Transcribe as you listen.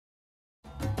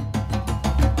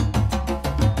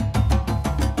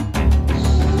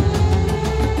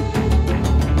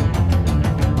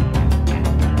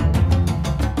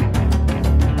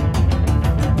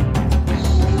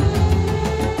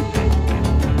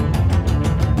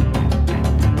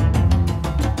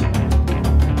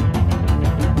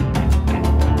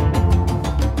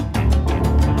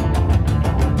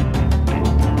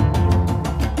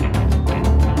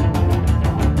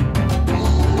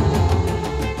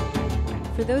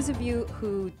For those of you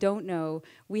who don't know,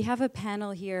 we have a panel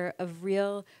here of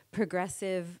real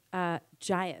progressive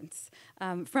giants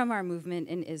from our movement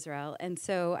in Israel. And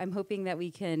so I'm hoping that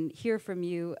we can hear from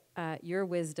you your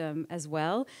wisdom as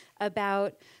well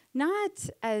about not,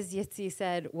 as Yitzi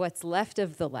said, what's left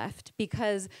of the left,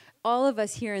 because all of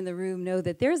us here in the room know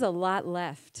that there's a lot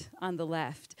left on the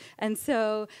left. And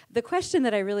so the question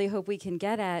that I really hope we can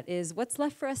get at is what's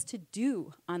left for us to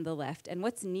do on the left and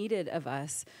what's needed of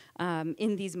us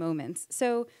in these moments.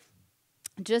 So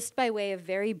just by way of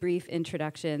very brief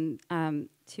introduction,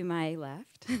 to my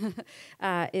left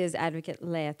is Advocate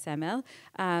Lea Tsemel.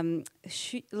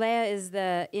 Lea is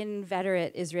the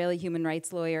inveterate Israeli human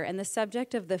rights lawyer and the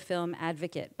subject of the film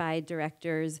Advocate by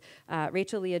directors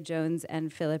Rachel Leah Jones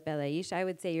and Philip Belaish. I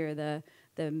would say you're the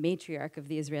matriarch of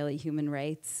the Israeli human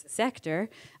rights sector.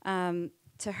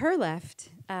 To her left,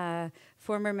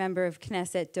 former member of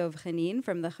Knesset Dov Khenin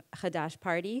from the Hadash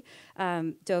party.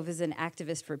 Dov is an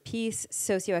activist for peace,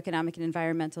 socioeconomic and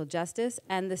environmental justice,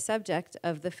 and the subject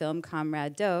of the film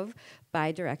Comrade Dov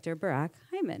by director Barak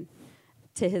Heymann.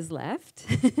 To his left,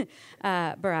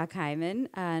 Barak Heymann,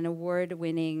 an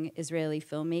award-winning Israeli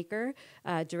filmmaker,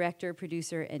 director,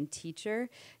 producer, and teacher.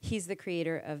 He's the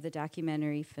creator of the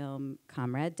documentary film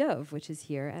Comrade Dov, which is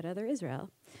here at Other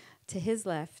Israel. To his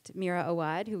left, Mira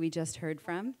Awad, who we just heard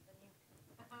from.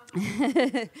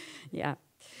 Yeah.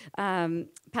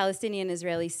 Palestinian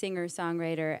Israeli singer,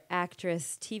 songwriter,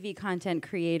 actress, TV content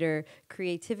creator,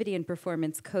 creativity and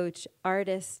performance coach,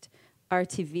 artist,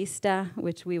 artivista,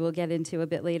 which we will get into a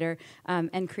bit later,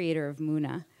 and creator of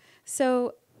Muna.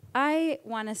 So I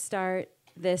want to start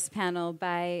this panel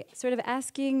by sort of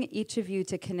asking each of you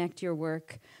to connect your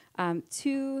work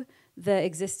to the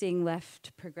existing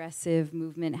left progressive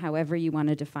movement, however you want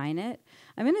to define it.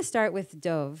 I'm going to start with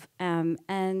Dov.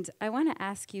 And I want to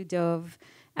ask you, Dov,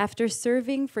 after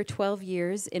serving for 12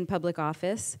 years in public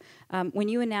office, when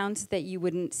you announced that you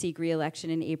wouldn't seek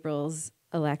re-election in April's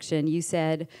election, you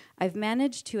said, "I've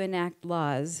managed to enact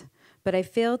laws, but I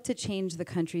failed to change the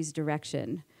country's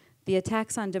direction. The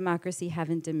attacks on democracy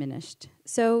haven't diminished."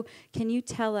 So can you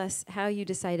tell us how you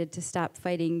decided to stop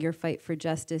fighting your fight for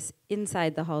justice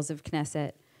inside the halls of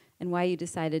Knesset and why you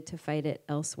decided to fight it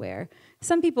elsewhere?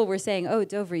 Some people were saying, oh,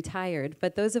 Dov retired,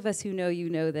 but those of us who know you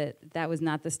know that that was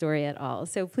not the story at all.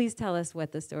 So please tell us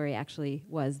what the story actually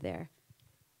was there.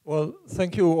 Well,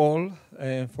 thank you all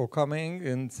for coming,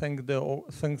 and thanks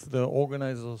the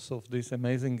organizers of this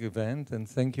amazing event, and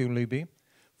thank you, Libby,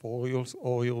 for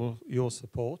your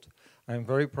support. I'm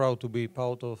very proud to be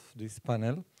part of this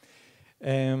panel.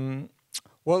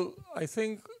 Well, I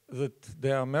think that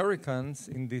the Americans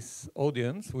in this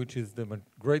audience, which is the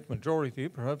great majority,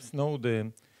 perhaps know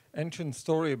the ancient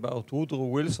story about Woodrow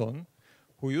Wilson,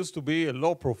 who used to be a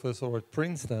law professor at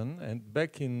Princeton, and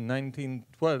back in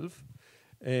 1912,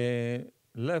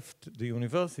 left the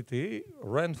university,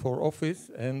 ran for office,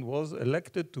 and was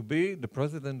elected to be the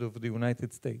president of the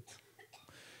United States.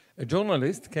 A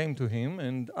journalist came to him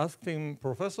and asked him,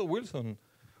 "Professor Wilson,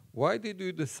 why did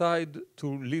you decide to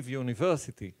leave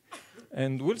university?"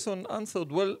 And Wilson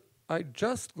answered, "Well, I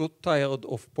just got tired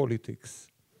of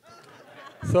politics."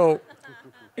 So,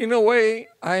 in a way,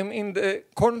 I'm in the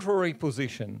contrary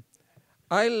position.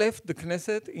 I left the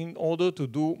Knesset in order to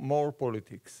do more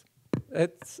politics.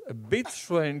 It's a bit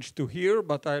strange to hear,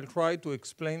 but I'll try to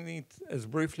explain it as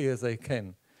briefly as I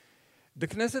can. The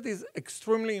Knesset is an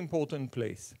extremely important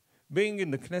place. Being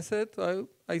in the Knesset,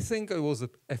 I think I was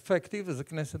effective as a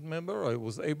Knesset member. I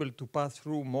was able to pass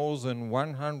through more than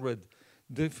 100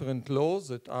 different laws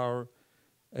that are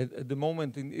at the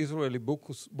moment in Israeli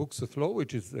books of law,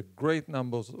 which is a great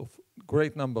number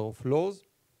of laws.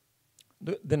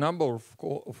 The number,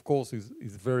 of course,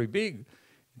 is very big.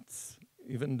 It's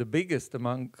even the biggest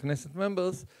among Knesset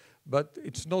members, but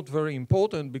it's not very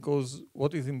important because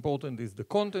what is important is the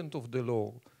content of the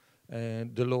law.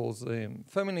 The laws,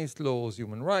 feminist laws,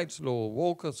 human rights law,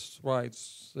 workers'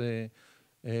 rights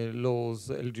laws,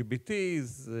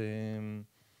 LGBTs,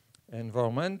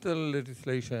 environmental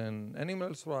legislation,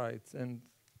 animals' rights, and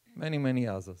many, many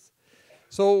others.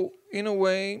 So, in a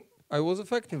way, I was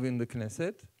effective in the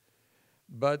Knesset,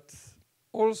 but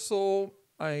also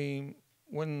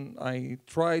when I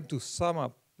tried to sum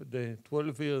up the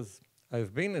 12 years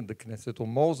I've been in the Knesset, or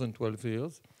more than 12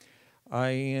 years,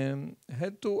 I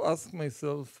had to ask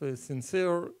myself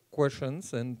sincere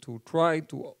questions and to try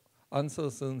to answer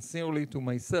sincerely to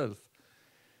myself.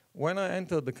 When I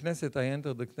entered the Knesset, I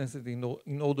entered the Knesset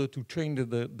in order to change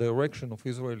the direction of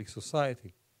Israeli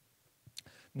society.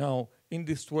 Now, in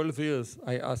these 12 years,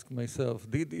 I asked myself,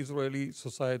 did Israeli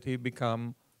society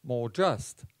become more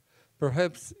just?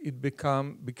 Perhaps it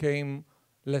became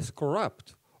less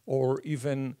corrupt, or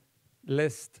even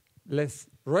less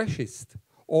racist,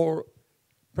 or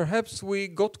perhaps we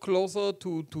got closer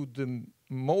to the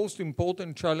most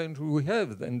important challenge we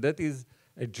have, and that is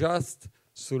a just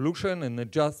solution and a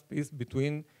just peace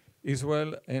between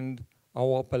Israel and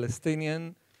our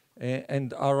Palestinian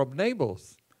and Arab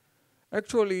neighbors.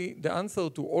 Actually, the answer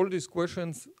to all these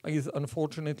questions is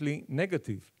unfortunately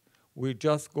negative. We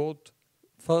just got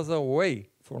further away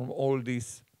from all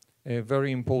these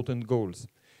very important goals.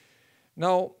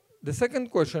 Now, the second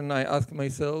question I ask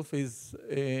myself is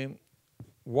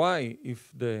why,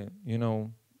 if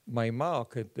my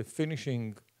mark at the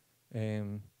finishing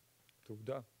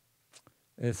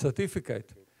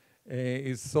certificate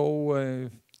is so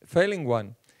failing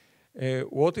one,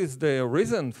 what is the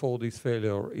reason for this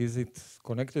failure? Is it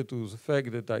connected to the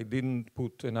fact that I didn't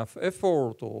put enough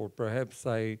effort, or perhaps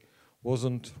I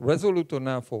wasn't resolute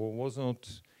enough, or was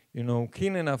not,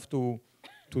 keen enough to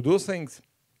do things?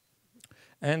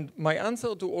 And my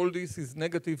answer to all this is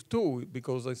negative too,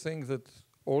 because I think that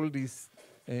all these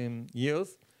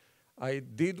years I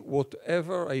did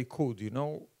whatever I could,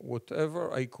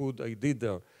 whatever I could, I did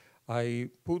there. I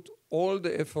put all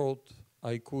the effort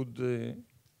I could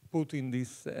put in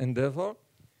this endeavor.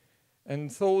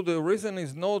 And so the reason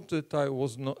is not that I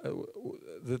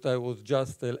was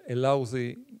just a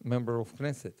lousy member of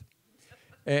Knesset.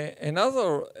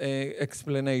 Another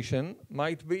explanation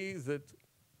might be that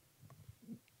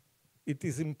it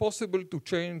is impossible to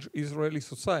change Israeli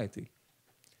society.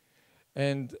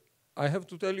 And I have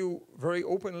to tell you very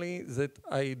openly that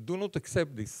I do not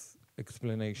accept this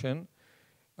explanation.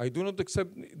 I do not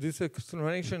accept this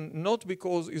explanation not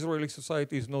because Israeli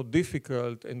society is not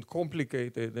difficult and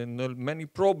complicated and many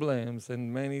problems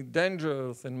and many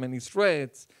dangers and many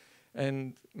threats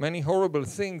and many horrible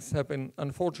things happen,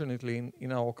 unfortunately,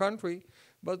 in our country,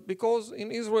 but because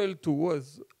in Israel too,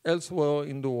 as elsewhere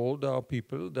in the world, there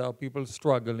are people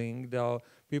struggling, there are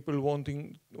people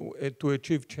wanting to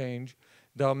achieve change.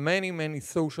 There are many, many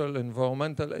social,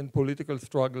 environmental, and political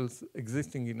struggles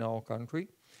existing in our country.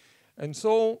 And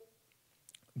so,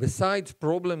 besides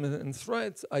problems and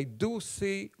threats, I do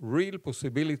see real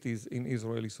possibilities in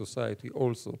Israeli society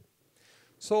also.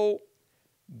 So,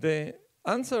 the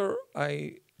answer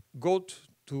I got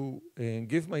to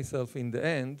give myself in the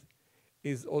end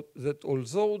is that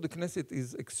although the Knesset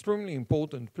is extremely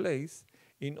important place,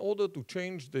 in order to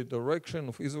change the direction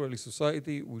of Israeli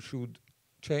society, we should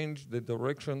change the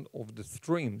direction of the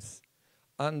streams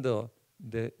under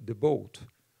the boat.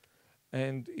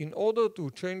 And in order to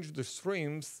change the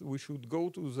streams, we should go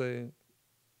to the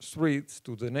streets,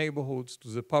 to the neighborhoods, to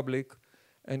the public,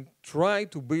 and try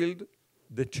to build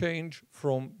the change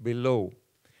from below.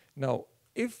 Now,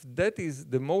 if that is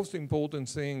the most important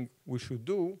thing we should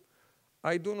do,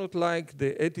 I do not like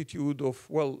the attitude of,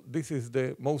 well, this is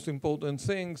the most important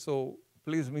thing, so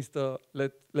please, mister,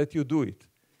 let you do it.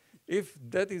 If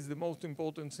that is the most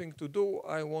important thing to do,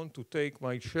 I want to take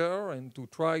my share and to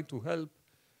try to help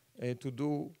to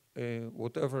do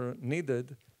whatever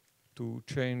needed to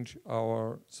change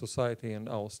our society and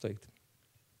our state.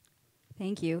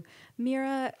 Thank you.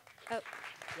 Mira,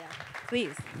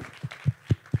 please.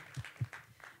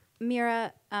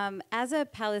 Mira, as a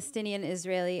Palestinian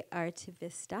Israeli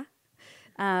artivista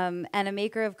and a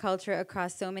maker of culture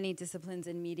across so many disciplines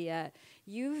in media,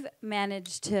 you've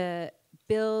managed to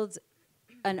build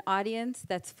an audience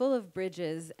that's full of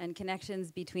bridges and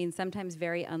connections between sometimes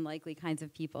very unlikely kinds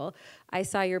of people. I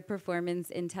saw your performance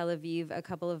in Tel Aviv a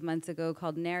couple of months ago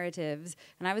called Narratives,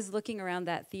 and I was looking around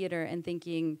that theater and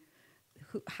thinking,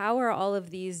 how are all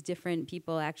of these different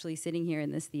people actually sitting here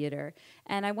in this theater?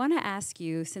 And I want to ask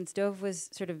you, since Dov was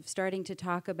sort of starting to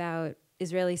talk about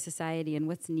Israeli society and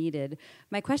what's needed,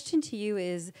 my question to you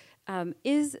is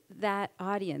that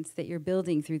audience that you're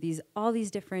building through all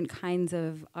these different kinds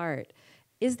of art,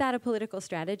 is that a political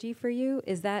strategy for you?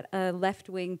 Is that a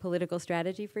left-wing political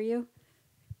strategy for you?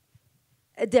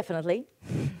 Definitely.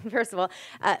 First of all,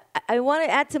 I want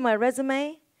to add to my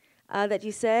resume that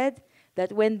you said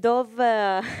that when Dov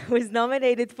was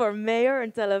nominated for mayor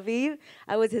in Tel Aviv,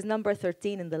 I was his number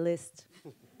 13 in the list.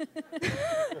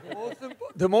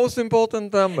 The most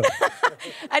important number.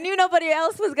 I knew nobody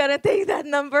else was going to take that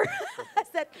number. I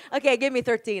said, okay, give me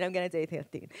 13. I'm going to take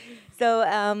 13.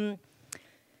 So,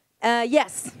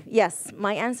 yes.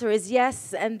 My answer is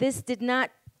yes. And this did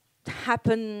not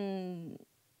happen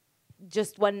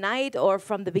just one night or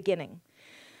from the beginning.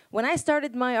 When I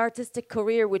started my artistic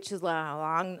career, which is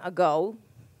long ago,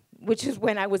 which is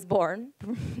when I was born,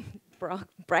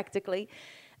 practically,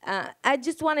 I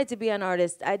just wanted to be an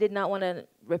artist. I did not want to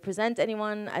represent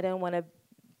anyone. I didn't want to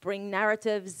bring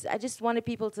narratives. I just wanted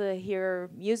people to hear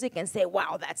music and say,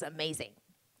 wow, that's amazing.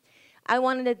 I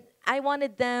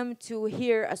wanted them to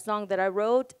hear a song that I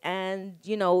wrote and,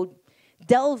 you know,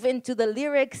 delve into the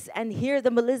lyrics and hear the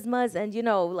melismas and, you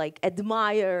know, like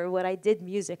admire what I did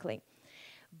musically.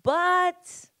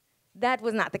 But that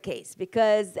was not the case,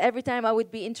 because every time I would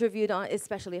be interviewed on,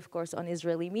 especially of course on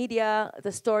Israeli media,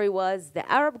 the story was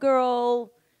the Arab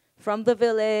girl from the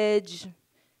village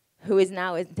who is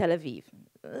now in Tel Aviv.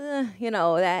 You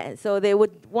know, so they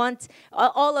would want,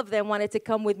 all of them wanted to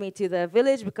come with me to the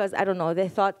village because, I don't know, they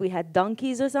thought we had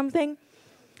donkeys or something.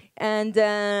 And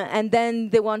then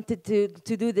they wanted to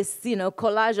do this, you know,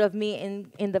 collage of me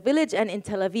in the village and in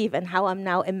Tel Aviv and how I'm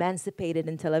now emancipated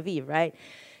in Tel Aviv, right?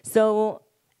 So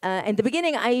in the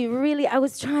beginning, I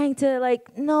was trying to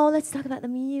like, no, let's talk about the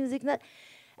music.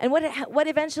 And what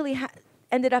eventually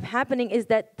ended up happening is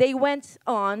that they went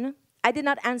on. I did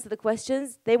not answer the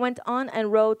questions. They went on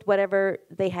and wrote whatever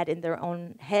they had in their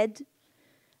own head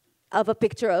of a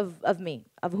picture of me,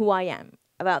 of who I am,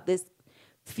 about this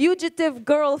fugitive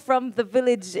girl from the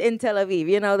village in Tel Aviv,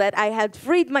 you know, that I had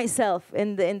freed myself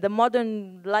in the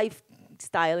modern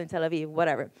lifestyle in Tel Aviv,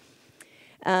 whatever.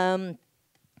 And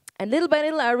little by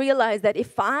little, I realized that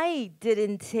if I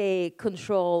didn't take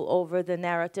control over the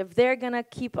narrative, they're going to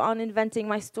keep on inventing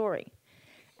my story.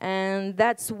 And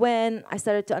that's when I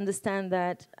started to understand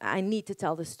that I need to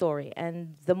tell the story.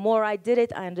 And the more I did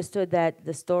it, I understood that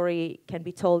the story can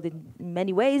be told in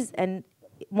many ways, and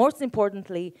most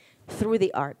importantly, through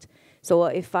the art. So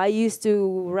if I used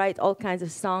to write all kinds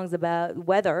of songs about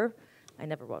weather, I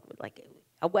never wrote like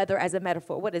a weather as a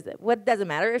metaphor. What is it? What doesn't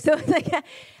matter? So,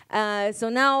 so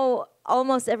now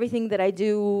almost everything that I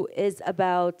do is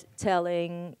about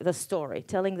telling the story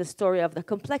of the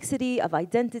complexity, of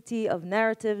identity, of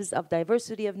narratives, of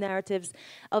diversity of narratives,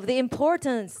 of the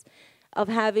importance of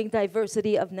having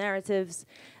diversity of narratives,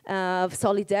 of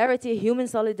solidarity, human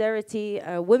solidarity,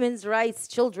 women's rights,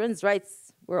 children's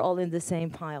rights. We're all in the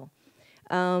same pile.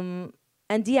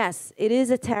 And yes, it is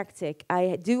a tactic.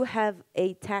 I do have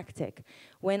a tactic.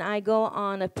 When I go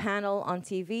on a panel on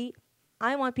TV,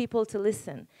 I want people to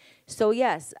listen. So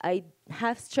yes, I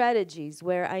have strategies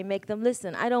where I make them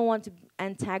listen. I don't want to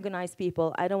antagonize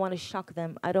people. I don't want to shock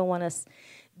them. I don't want to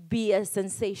be a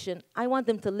sensation. I want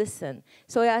them to listen.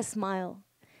 So I smile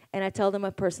and I tell them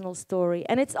a personal story.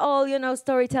 And it's all, you know,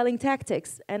 storytelling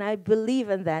tactics. And I believe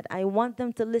in that. I want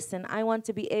them to listen. I want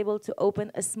to be able to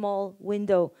open a small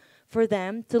window for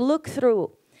them to look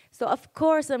through. So of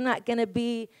course I'm not going to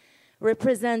be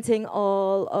representing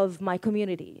all of my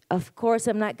community. Of course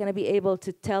I'm not going to be able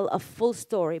to tell a full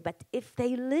story. But if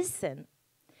they listen,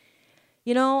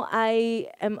 you know, I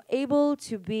am able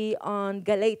to be on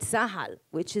Galei Tzahal,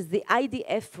 which is the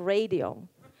IDF radio,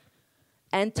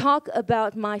 and talk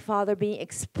about my father being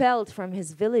expelled from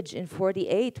his village in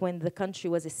 48 when the country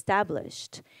was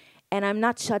established. And I'm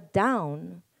not shut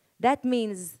down. That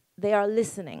means they are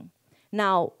listening.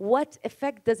 Now, what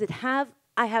effect does it have?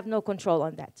 I have no control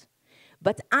on that.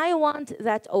 But I want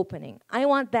that opening. I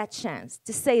want that chance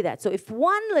to say that. So if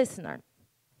one listener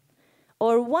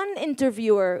or one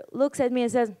interviewer looks at me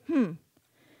and says,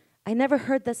 I never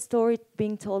heard that story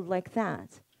being told like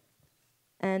that.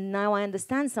 And now I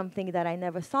understand something that I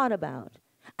never thought about.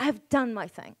 I've done my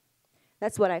thing.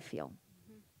 That's what I feel.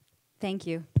 Thank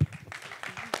you.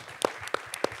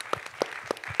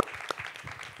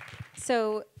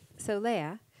 So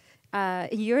Lea,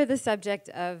 you're the subject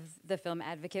of the film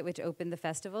Advocate, which opened the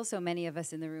festival, so many of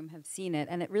us in the room have seen it,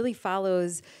 and it really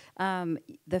follows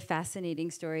the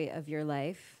fascinating story of your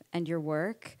life and your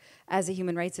work as a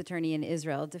human rights attorney in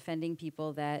Israel, defending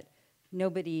people that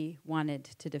nobody wanted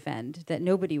to defend, that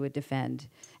nobody would defend,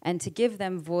 and to give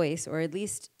them voice, or at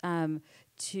least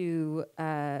to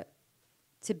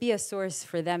be a source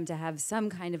for them to have some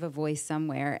kind of a voice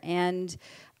somewhere. And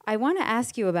I want to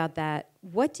ask you about that.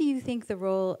 What do you think the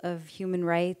role of human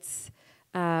rights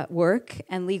work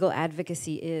and legal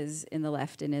advocacy is in the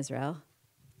left in Israel?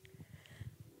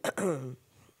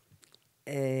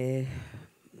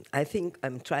 I think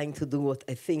I'm trying to do what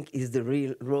I think is the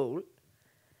real role,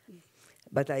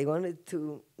 but I wanted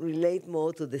to relate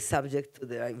more to the subject, to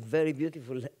the very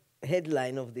beautiful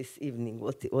headline of this evening,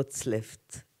 what's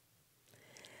left.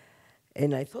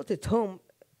 And I thought at home,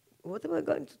 what am I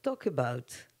going to talk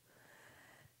about?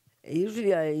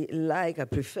 Usually I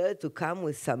prefer to come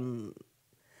with some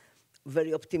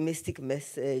very optimistic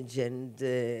message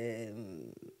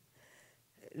and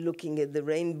looking at the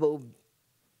rainbow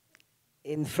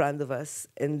in front of us.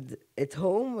 And at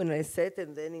home, when I sat,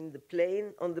 and then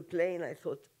on the plane, I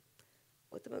thought,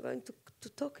 what am I going to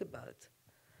talk about?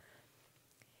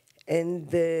 And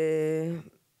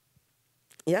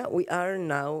yeah, we are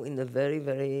now in a very,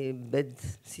 very bad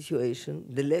situation.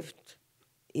 The left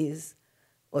is,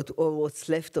 or what's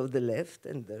left of the left,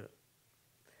 and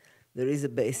there is a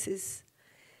basis.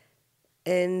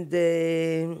 And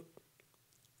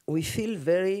we feel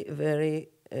very, very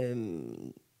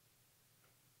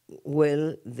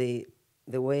well the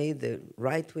way the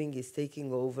right wing is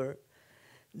taking over,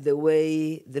 the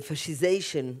way the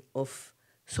fascization of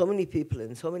so many people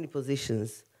and so many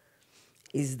positions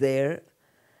is there,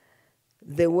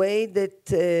 the way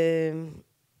that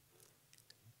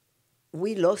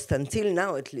we lost, until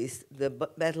now at least, the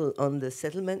battle on the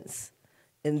settlements,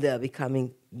 and they are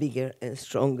becoming bigger and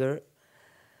stronger.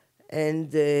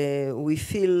 And we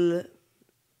feel,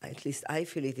 at least I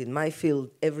feel it in my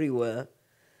field everywhere,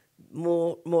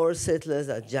 more settlers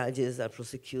are judges, are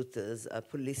prosecutors, are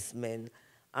policemen,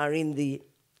 are in the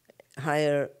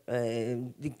higher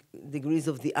degrees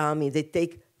of the army.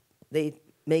 They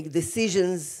make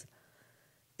decisions,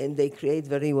 and they create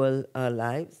very well our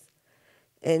lives.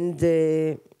 And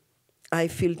I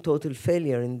feel total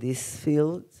failure in this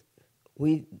field.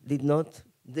 We did not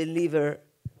deliver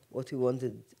what we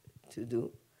wanted to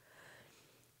do.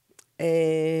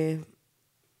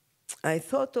 I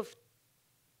thought of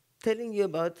telling you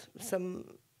about some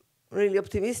really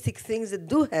optimistic things that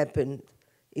do happen.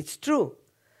 It's true.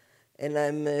 And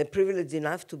I'm privileged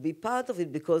enough to be part of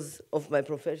it because of my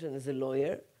profession as a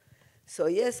lawyer. So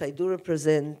yes, I do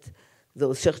represent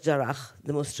those Sheikh Jarrah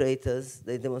demonstrators.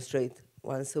 They demonstrate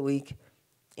once a week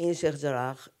in Sheikh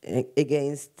Jarrah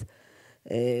against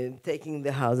taking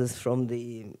the houses from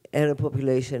the Arab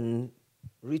population,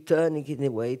 returning in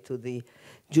a way to the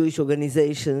Jewish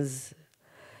organizations.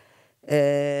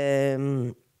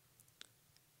 I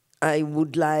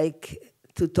would like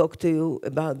to talk to you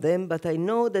about them, but I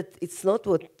know that it's not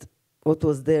what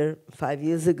was there 5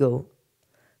 years ago.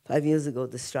 5 years ago,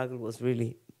 the struggle was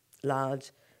really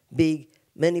large, big,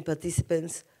 many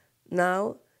participants.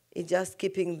 Now, it's just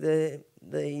keeping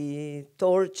the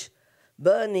torch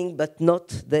burning, but not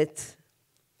that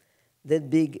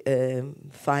big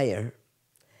fire.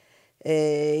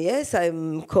 Yes,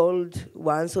 I'm called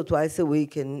once or twice a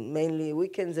week, and mainly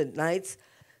weekends and nights,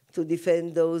 to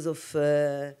defend those of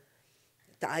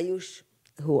Ta'ayush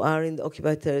who are in the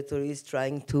occupied territories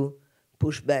trying to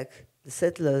push back the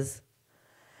settlers.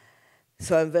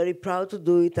 So I'm very proud to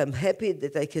do it. I'm happy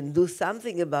that I can do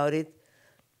something about it,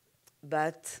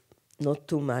 but not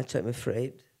too much, I'm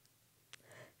afraid.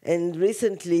 And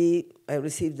recently, I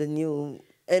received a new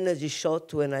energy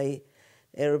shot when I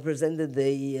represented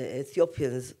the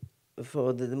Ethiopians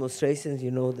for the demonstrations.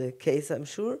 You know the case, I'm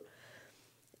sure.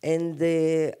 And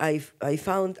I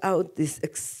found out this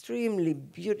extremely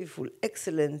beautiful,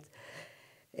 excellent,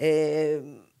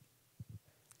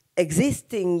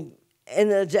 existing,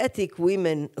 energetic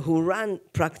women who run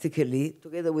practically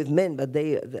together with men, but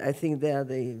I think they are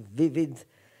the vivid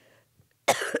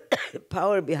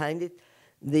power behind it.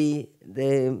 The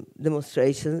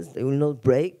demonstrations, they will not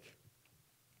break.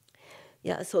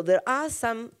 Yeah, so there are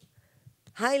some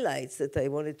highlights that I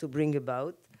wanted to bring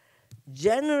about.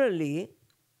 Generally,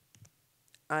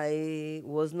 I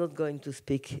was not going to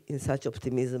speak in such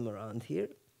optimism around here,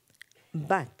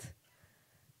 but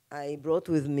I brought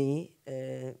with me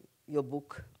your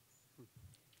book.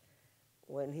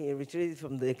 When he retreated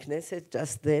from the Knesset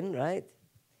just then, right,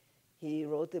 he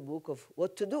wrote a book of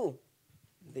what to do,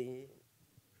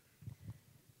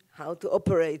 how to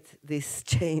operate this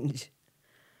change.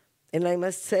 And I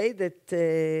must say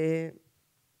that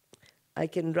I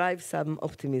can drive some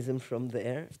optimism from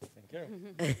there.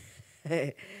 Thank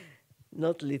you.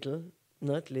 Not little,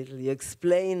 not little. You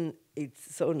explain it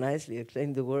so nicely. You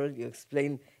explain the world. You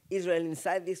explain Israel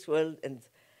inside this world and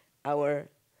our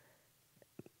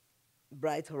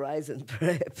bright horizon,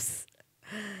 perhaps.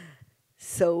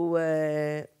 So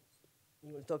you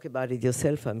will talk about it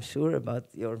yourself, I'm sure,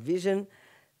 about your vision.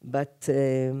 But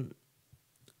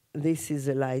this is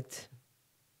a light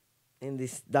in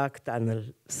this dark tunnel.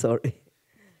 Sorry.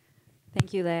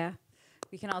 Thank you, Lea.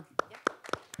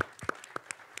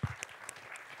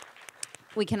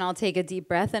 We can all take a deep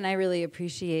breath, and I really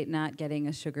appreciate not getting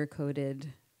a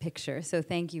sugar-coated picture. So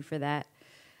thank you for that.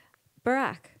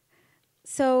 Barak,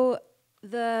 so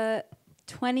the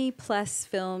 20-plus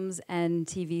films and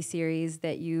TV series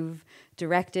that you've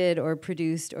directed or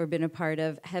produced or been a part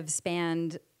of have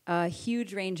spanned a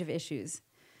huge range of issues,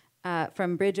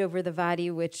 from Bridge Over the Wadi,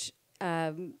 which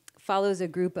follows a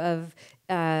group of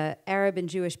Arab and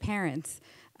Jewish parents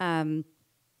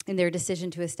in their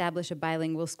decision to establish a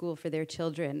bilingual school for their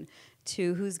children,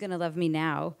 to Who's Gonna Love Me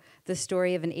Now, the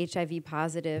story of an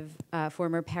HIV-positive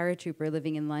former paratrooper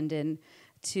living in London,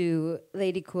 to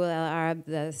Lady Kul El Arab,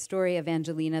 the story of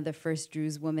Angelina, the first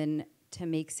Druze woman to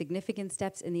make significant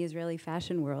steps in the Israeli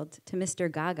fashion world, to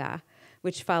Mr. Gaga,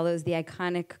 which follows the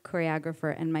iconic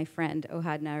choreographer and my friend,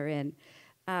 Ohad Naharin.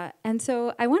 And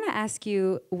so I want to ask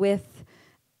you, with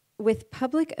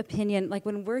public opinion, like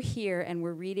when we're here and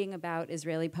we're reading about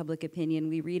Israeli public opinion,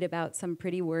 we read about some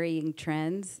pretty worrying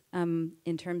trends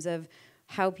in terms of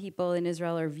how people in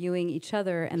Israel are viewing each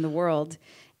other and the world.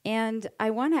 And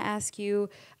I want to ask you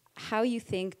how you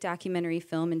think documentary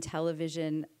film and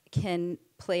television can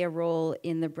play a role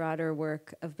in the broader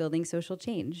work of building social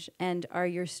change. And are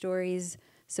your stories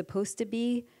supposed to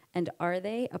be, and are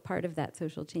they a part of that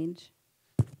social change?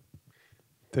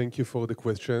 Thank you for the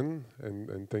question,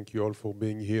 and thank you all for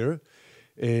being here.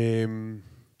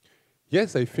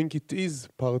 Yes, I think it is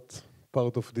part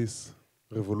of this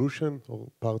revolution or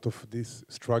part of this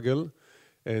struggle,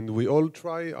 and we all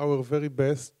try our very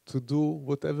best to do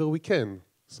whatever we can.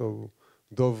 So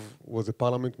Dov was a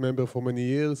parliament member for many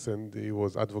years, and he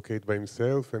was advocate by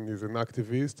himself, and he's an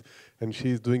activist, and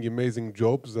she's doing amazing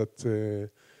jobs that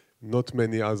not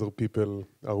many other people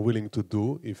are willing to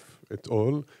do, if at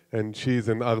all. And she's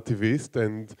an artivist,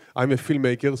 and I'm a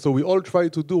filmmaker, so we all try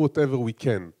to do whatever we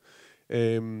can.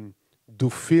 Do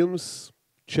films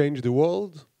change the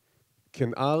world?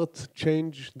 Can art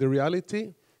change the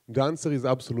reality? The answer is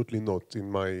absolutely not,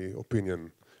 in my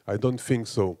opinion. I don't think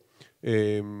so.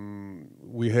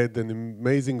 We had an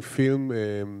amazing film,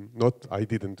 I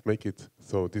didn't make it,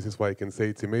 so this is why I can say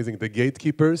it's amazing. The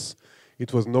Gatekeepers.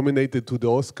 It was nominated to the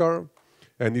Oscar,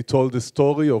 and it told the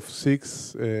story of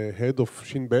 6 head of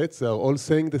Shin Bet. They are all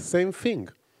saying the same thing.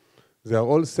 They are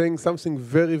all saying something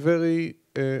very, very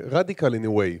radical in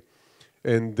a way.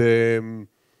 And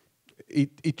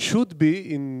it should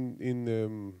be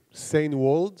in sane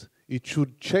world, it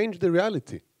should change the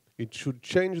reality. It should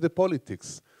change the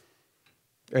politics.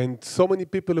 And so many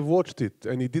people have watched it,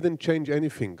 and it didn't change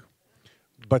anything.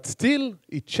 But still,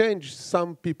 it changed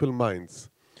some people's minds.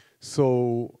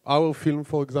 So our film,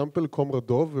 for example, Comrade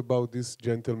Dov, about this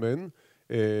gentleman,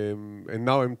 and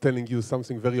now I'm telling you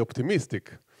something very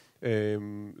optimistic,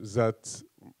 that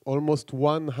almost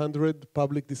 100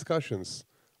 public discussions,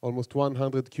 almost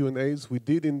 100 Q&As we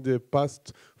did in the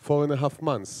past 4.5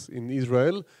 months in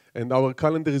Israel, and our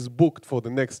calendar is booked for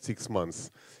the next 6 months.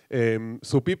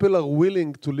 So people are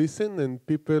willing to listen, and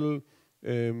people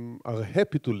are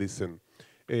happy to listen.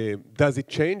 Does it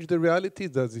change the reality?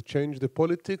 Does it change the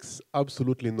politics?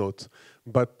 Absolutely not.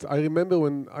 But I remember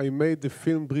when I made the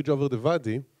film Bridge Over the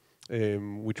Wadi,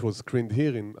 which was screened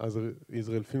here in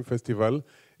Israel Film Festival,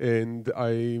 and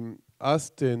I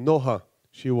asked Noha,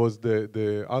 she was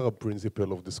the Arab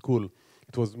principal of the school.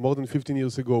 It was more than 15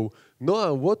 years ago.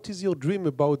 Noah, what is your dream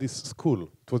about this school?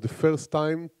 It was the first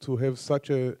time to have such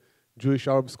a Jewish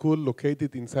Arab school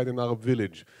located inside an Arab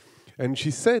village. And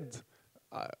she said,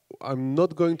 I'm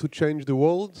not going to change the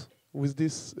world with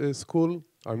this school.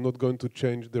 I'm not going to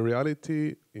change the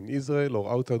reality in Israel or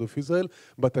outside of Israel,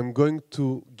 but I'm going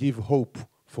to give hope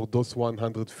for those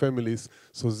 100 families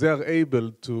so they are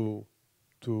able to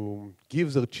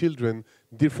give their children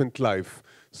different life.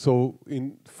 So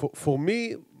for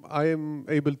me, I am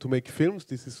able to make films.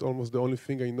 This is almost the only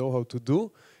thing I know how to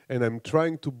do. And I'm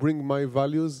trying to bring my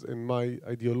values and my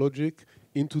ideology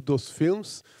into those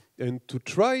films and to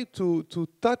try to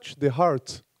touch the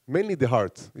heart, mainly the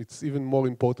heart. It's even more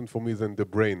important for me than the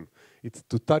brain. It's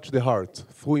to touch the heart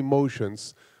through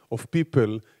emotions of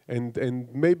people and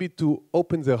maybe to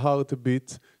open their heart a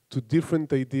bit to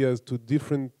different ideas, to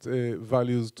different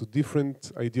values, to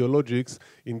different ideologies,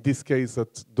 in this case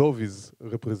that Dov is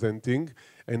representing.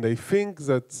 And I think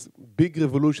that big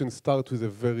revolutions start with a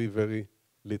very, very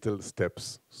little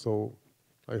steps. So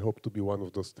I hope to be one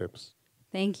of those steps.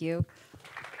 Thank you.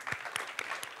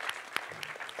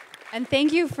 And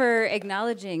thank you for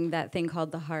acknowledging that thing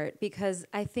called the heart, because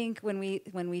I think when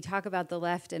we talk about the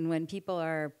left and when people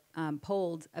are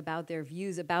polled about their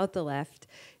views about the left,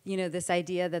 you know, this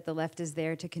idea that the left is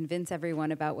there to convince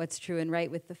everyone about what's true and right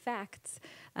with the facts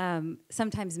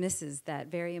sometimes misses that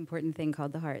very important thing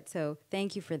called the heart. So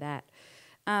thank you for that.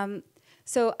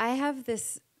 So I have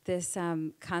this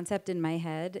concept in my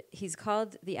head. He's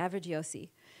called the average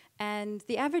Yossi. And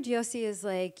the average Yossi is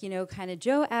like, you know, kind of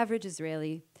Joe average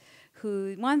Israeli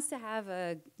who wants to have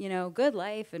a, you know, good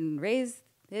life and raise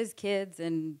his kids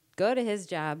and go to his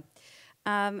job.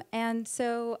 And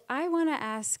so I want to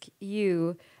ask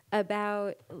you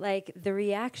about like the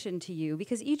reaction to you,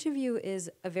 because each of you is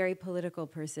a very political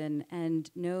person and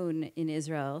known in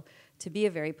Israel to be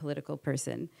a very political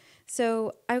person.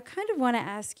 So I kind of want to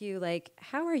ask you, like,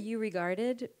 how are you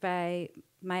regarded by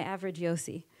my average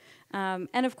Yossi?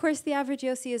 And of course, the average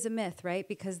Yossi is a myth, right?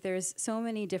 Because there's so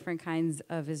many different kinds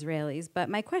of Israelis. But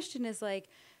my question is like,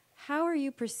 how are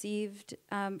you perceived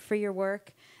for your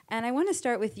work? And I want to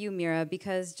start with you, Mira,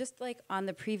 because just like on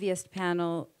the previous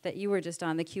panel that you were just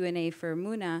on, the Q&A for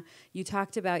Muna, you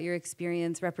talked about your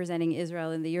experience representing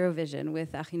Israel in the Eurovision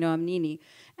with Achinoam Nini.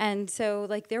 And so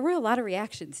like there were a lot of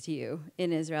reactions to you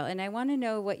in Israel. And I want to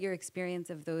know what your experience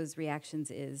of those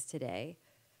reactions is today.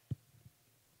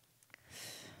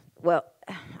 Well,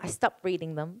 I stopped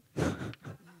reading them,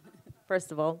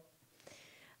 first of all.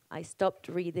 I stopped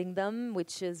reading them,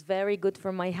 which is very good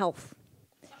for my health.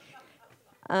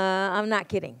 I'm not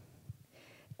kidding.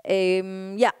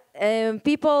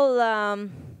 People,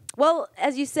 well,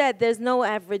 as you said, there's no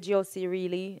average Yossi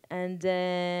really, and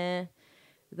the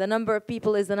number of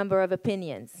people is the number of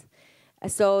opinions.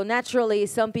 So naturally,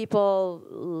 some people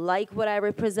like what I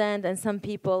represent, and some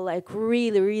people like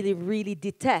really, really, really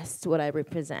detest what I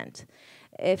represent.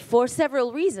 For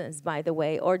several reasons, by the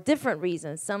way, or different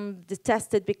reasons. Some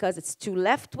detest it because it's too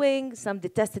left-wing. Some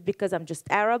detest it because I'm just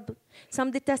Arab.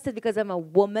 Some detest it because I'm a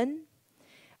woman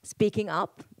speaking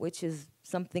up, which is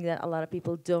something that a lot of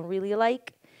people don't really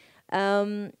like.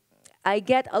 I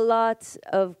get a lot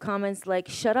of comments like,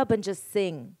 shut up and just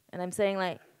sing. And I'm saying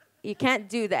like, you can't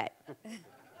do that.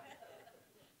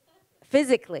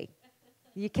 Physically,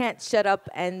 you can't shut up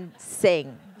and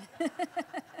sing.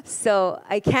 So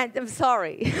I can't, I'm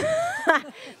sorry.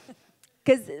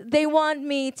 Because they want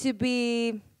me to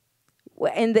be,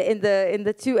 in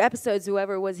the 2 episodes,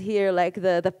 whoever was here, like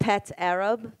the pet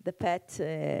Arab, the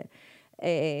pet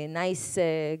a nice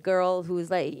girl who's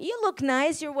like, you look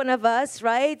nice, you're one of us,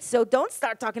 right? So don't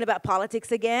start talking about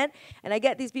politics again. And I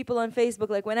get these people on Facebook,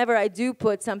 like whenever I do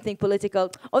put something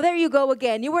political, oh, there you go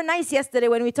again. You were nice yesterday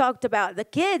when we talked about the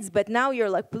kids, but now you're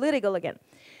like political again.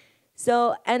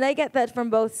 So, and I get that from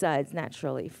both sides,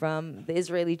 naturally, from the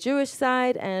Israeli Jewish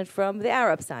side and from the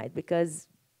Arab side, because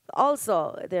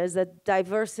also there's a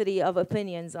diversity of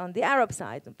opinions on the Arab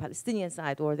side, the Palestinian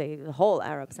side, or the whole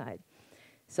Arab side.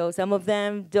 So some of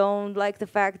them don't like the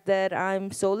fact that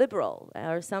I'm so liberal,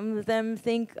 or some of them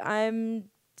think I'm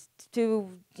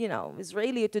too, you know,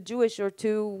 Israeli or too Jewish or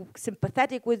too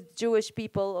sympathetic with Jewish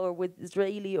people or with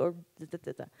Israeli or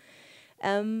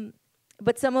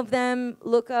but some of them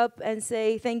look up and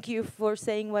say, thank you for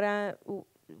saying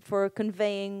for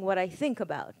conveying what I think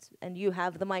about. And you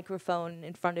have the microphone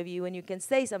in front of you and you can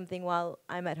say something while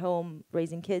I'm at home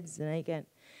raising kids and I can.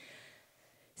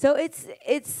 So it's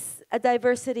a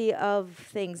diversity of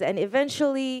things. And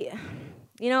eventually,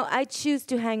 you know, I choose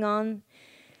to hang on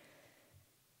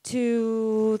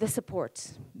to the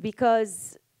support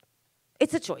because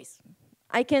it's a choice.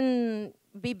 I can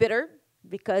be bitter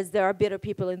because there are bitter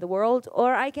people in the world,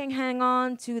 or I can hang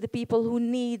on to the people who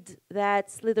need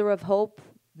that slither of hope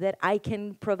that I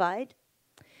can provide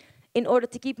in order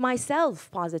to keep myself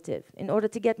positive, in order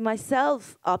to get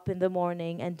myself up in the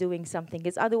morning and doing something,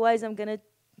 because otherwise I'm gonna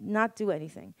not do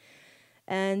anything.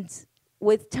 And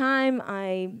with time,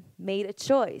 I made a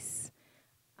choice.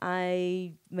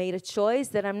 I made a choice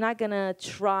that I'm not gonna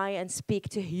try and speak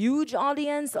to a huge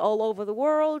audience all over the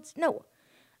world. No.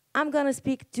 I'm going to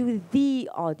speak to the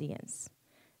audience,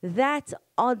 that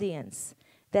audience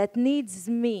that needs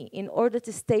me in order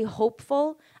to stay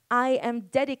hopeful. I am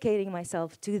dedicating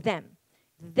myself to them.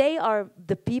 They are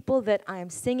the people that I am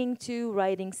singing to,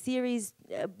 writing series,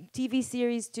 TV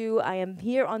series to, I am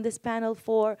here on this panel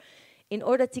for, in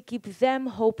order to keep them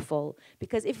hopeful.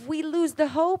 Because if we lose the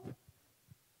hope,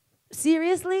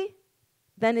 seriously,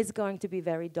 then it's going to be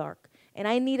very dark. And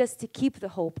I need us to keep the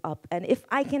hope up. And if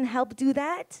I can help do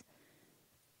that,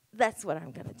 that's what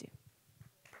I'm going to do.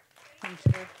 Thank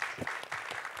you.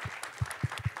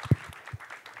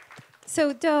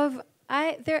 So, Dov,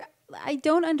 I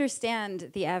don't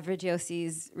understand the average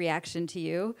Yossi's reaction to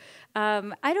you.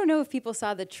 I don't know if people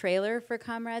saw the trailer for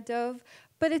Comrade Dov,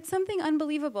 but it's something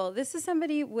unbelievable. This is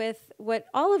somebody with what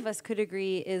all of us could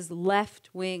agree is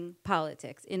left-wing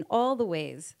politics in all the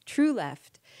ways, true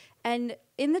left. And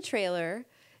in the trailer,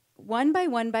 one by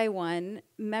one,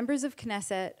 members of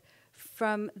Knesset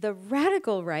from the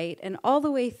radical right and all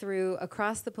the way through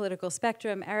across the political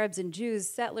spectrum, Arabs and Jews,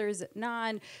 settlers,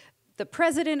 non, the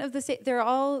president of the state, they're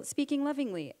all speaking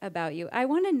lovingly about you. I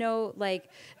want to know, like,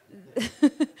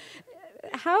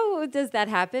 how does that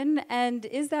happen? And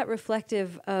is that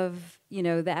reflective of, you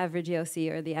know, the average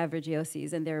Yossi or the average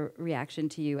Yossis and their reaction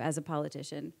to you as a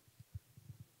politician?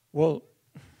 Well,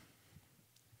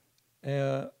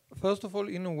 first of all,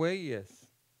 in a way, yes,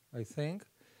 I think.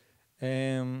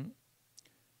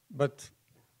 But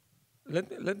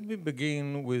let me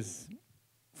begin with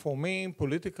for me,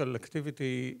 political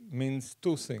activity means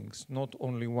two things, not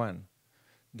only one.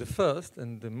 The first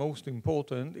and the most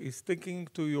important is sticking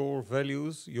to your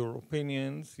values, your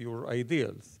opinions, your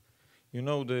ideals. You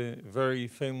know the very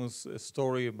famous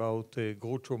story about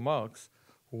Groucho Marx,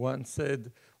 who once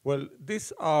said, well,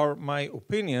 these are my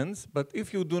opinions, but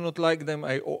if you do not like them,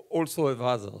 I also have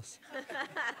others.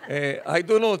 I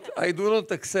do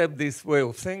not accept this way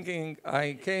of thinking.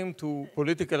 I came to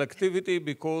political activity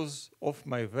because of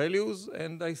my values,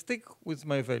 and I stick with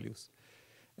my values.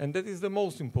 And that is the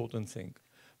most important thing.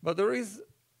 But there is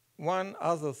one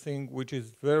other thing which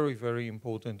is very, very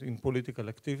important in political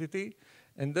activity,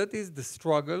 and that is the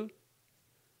struggle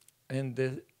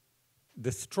and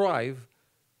the strive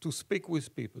to speak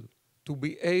with people, to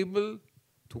be able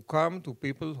to come to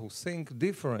people who think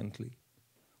differently,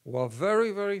 who are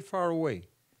very, very far away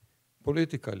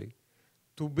politically,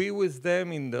 to be with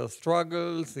them in their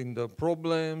struggles, in their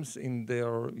problems, in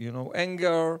their,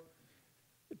 anger,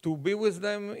 to be with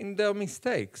them in their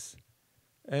mistakes,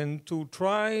 and to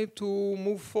try to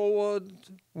move forward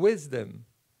with them.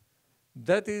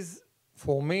 That is,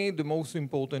 for me, the most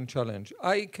important challenge.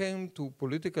 I came to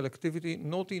political activity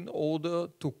not in order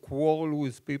to quarrel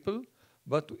with people,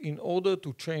 but in order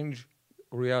to change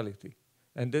reality.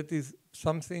 And that is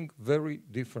something very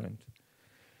different.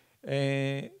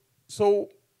 The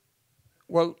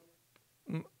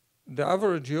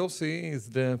average Yossi is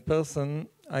the person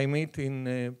I meet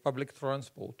in public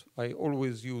transport. I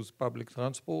always use public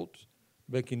transport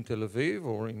back in Tel Aviv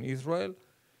or in Israel.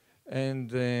 And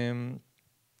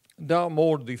there are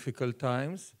more difficult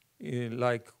times,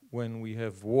 like when we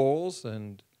have wars,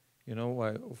 and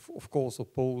I of course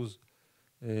oppose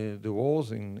the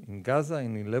wars in Gaza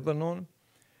and in Lebanon,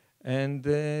 and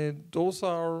those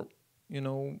are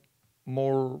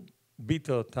more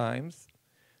bitter times.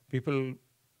 People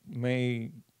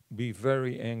may be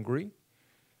very angry,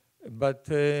 but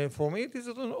for me it is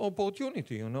an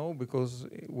opportunity, because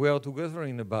we are together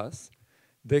in a bus.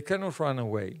 They cannot run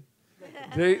away.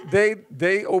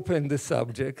 They open the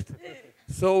subject,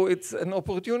 so it's an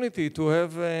opportunity to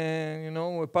have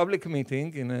a public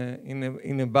meeting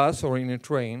in a bus or in a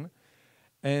train,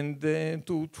 and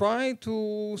to try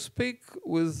to speak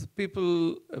with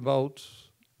people about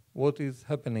what is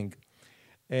happening.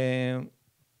 And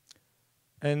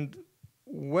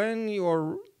when you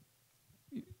are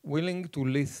willing to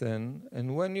listen,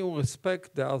 and when you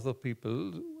respect the other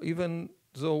people, even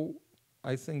though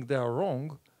I think they are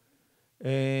wrong,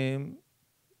 a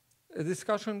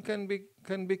discussion can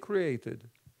be created.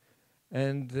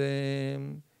 And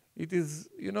it is,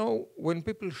 when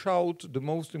people shout, the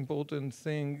most important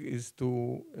thing is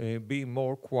to be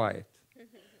more quiet.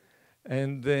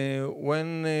 And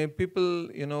when people,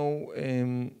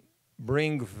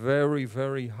 bring very,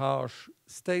 very harsh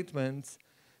statements,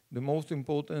 the most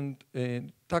important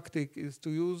tactic is to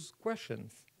use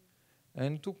questions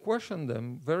and to question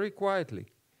them very quietly.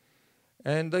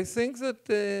 And I think that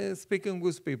speaking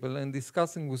with people and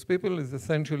discussing with people is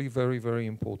essentially very, very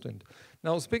important.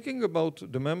 Now, speaking about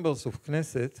the members of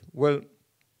Knesset, well,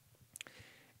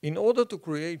 in order to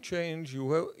create change,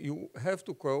 you have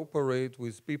to cooperate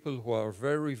with people who are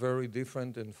very, very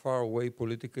different and far away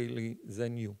politically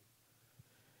than you.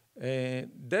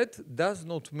 That does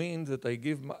not mean that I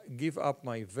give up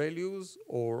my values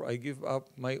or I give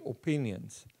up my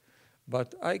opinions,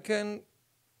 but I can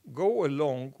go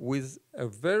along with a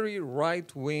very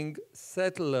right-wing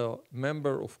settler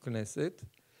member of Knesset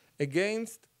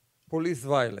against police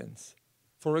violence.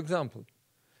 For example,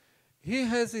 he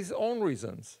has his own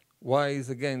reasons why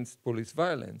he's against police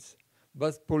violence,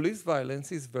 but police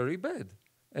violence is very bad,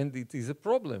 and it is a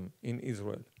problem in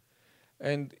Israel.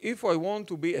 And if I want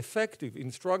to be effective in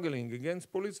struggling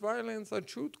against police violence, I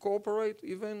should cooperate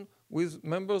even with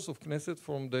members of Knesset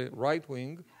from the right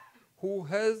wing, who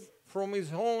has from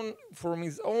his own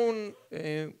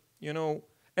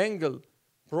angle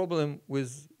problem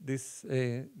with this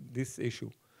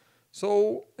issue.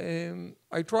 So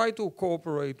I try to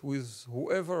cooperate with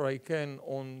whoever I can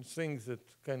on things that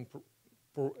can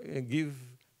give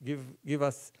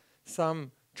us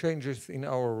some changes in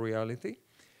our reality.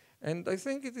 And I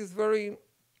think it is very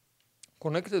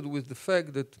connected with the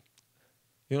fact that,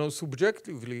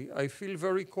 subjectively, I feel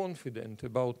very confident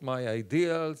about my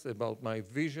ideals, about my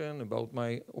vision, about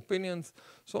my opinions.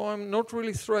 So I'm not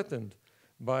really threatened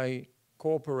by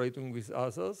cooperating with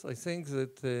others. I think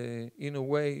that, in a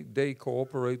way, they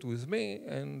cooperate with me,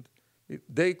 and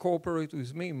they cooperate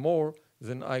with me more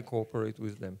than I cooperate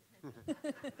with them.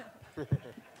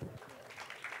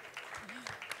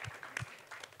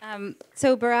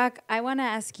 So Barak, I want to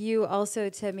ask you also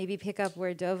to maybe pick up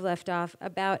where Dov left off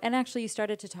about, and actually you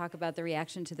started to talk about the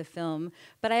reaction to the film,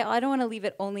 but I don't want to leave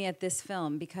it only at this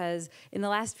film, because in the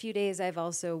last few days I've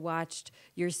also watched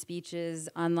your speeches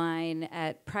online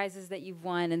at prizes that you've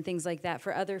won and things like that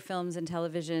for other films and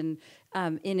television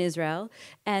in Israel.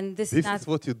 And this is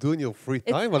what you do in your free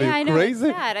time? Are yeah, you I know, crazy?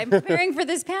 it's sad. I'm preparing for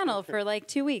this panel for like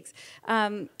 2 weeks.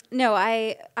 No,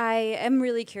 I am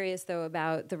really curious, though,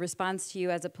 about the response to you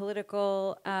as a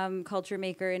political culture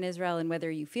maker in Israel and whether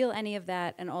you feel any of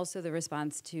that, and also the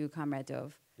response to Comrade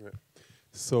Dov. Yeah.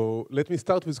 So let me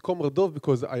start with Comrade Dov,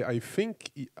 because I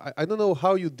think, I don't know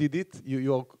how you did it.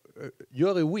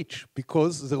 You're a witch,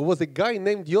 because there was a guy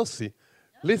named Yossi.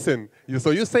 Listen, so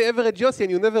you say average Yossi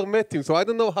and you never met him. So I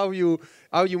don't know how you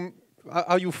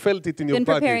felt it in your body.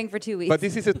 Been preparing for 2 weeks. But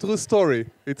this is a true story.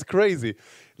 It's crazy.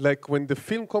 Like when the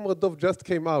film Comrade Dov just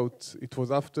came out, it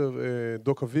was after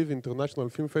Doc Aviv International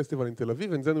Film Festival in Tel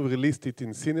Aviv, and then we released it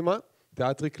in cinema,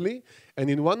 theatrically. And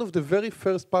in one of the very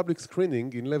first public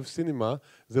screening in Lev Cinema,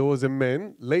 there was a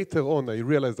man. Later on, I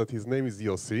realized that his name is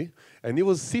Yossi, and he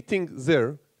was sitting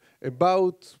there,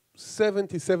 about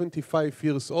 70, 75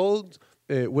 years old,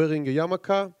 wearing a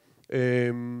yarmulke.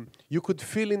 You could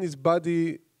feel in his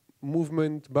body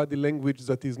movement, body language,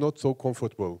 that is not so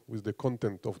comfortable with the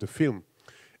content of the film.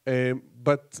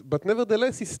 But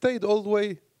nevertheless, he stayed all the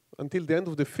way until the end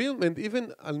of the film, and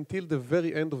even until the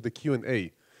very end of the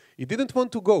Q&A. He didn't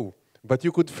want to go, but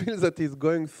you could feel that he's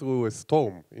going through a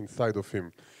storm inside of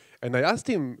him. And I asked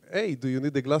him, hey, do you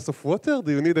need a glass of water?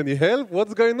 Do you need any help?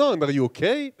 What's going on? Are you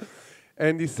okay?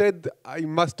 And he said, I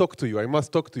must talk to you. I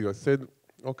must talk to you. I said,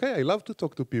 okay, I love to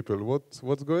talk to people.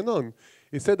 What's going on?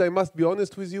 He said, I must be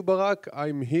honest with you, Barak.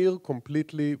 I'm here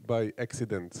completely by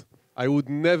accident. I would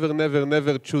never, never,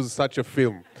 never choose such a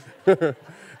film.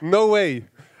 No way.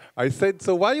 I said,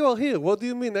 so why you are here? What do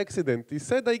you mean accident? He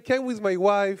said, I came with my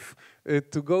wife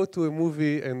to go to a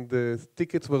movie, and the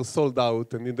tickets were sold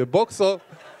out. And in the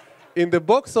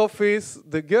box office,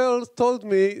 the girl told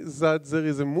me that there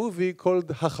is a movie called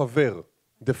HaChaver,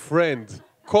 the friend,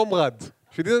 Comrade.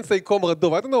 She didn't say Comrade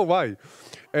Dov. I don't know why.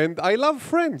 And I love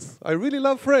Friends. I really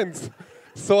love Friends.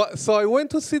 So I went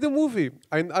to see the movie.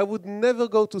 And I would never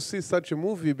go to see such a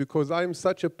movie, because I'm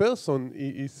such a person.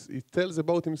 He tells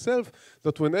about himself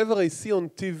that whenever I see on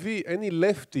TV any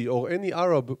lefty or any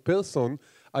Arab person,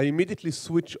 I immediately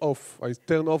switch off. I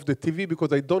turn off the TV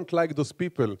because I don't like those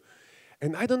people.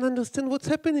 And I don't understand what's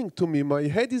happening to me. My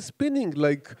head is spinning.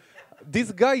 Like,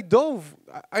 this guy Dov,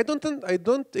 I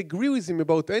don't agree with him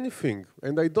about anything.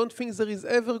 And I don't think there is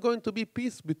ever going to be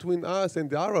peace between us and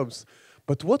the Arabs.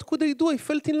 But what could I do? I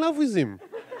felt in love with him.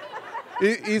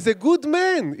 He's a good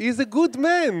man. He's a good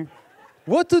man.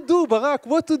 What to do, Barak?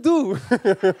 What to do?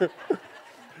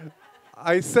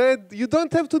 I said, you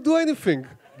don't have to do anything.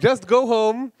 Just go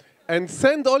home and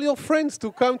send all your friends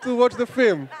to come to watch the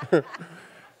film.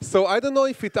 So I don't know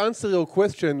if it answers your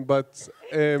question, but...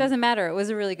 Doesn't matter. It was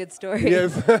a really good story.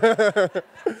 Yes.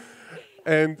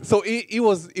 And so he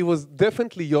was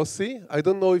definitely Yossi. I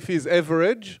don't know if he's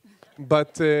average,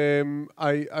 but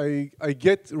I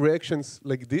get reactions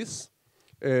like this.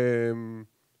 There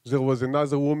was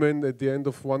another woman at the end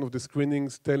of one of the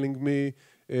screenings telling me,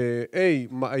 hey,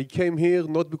 I came here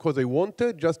not because I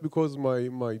wanted, just because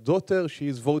my daughter, she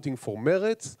is voting for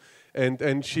Meretz,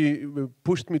 and she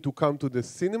pushed me to come to the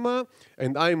cinema,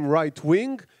 and I'm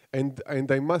right-wing, and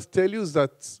I must tell you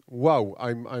that, wow,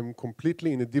 I'm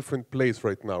completely in a different place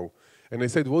right now. And I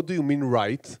said, what do you mean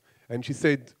right? And she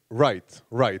said, right.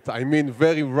 I mean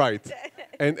very right.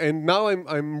 And now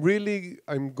I'm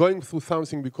going through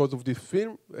something because of this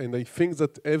film, and I think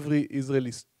that every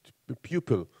Israeli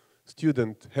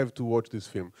student have to watch this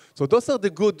film. So those are the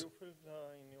good...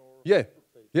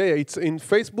 Yeah, it's in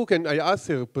Facebook, and I asked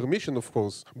her permission, of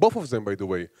course. Both of them, by the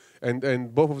way.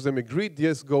 And both of them agreed,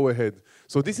 yes, go ahead.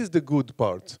 So this is the good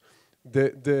part.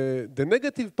 The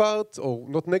negative part, or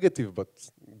not negative, but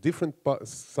different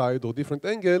side or different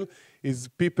angle, is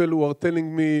people who are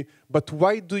telling me, but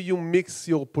why do you mix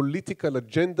your political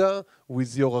agenda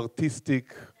with your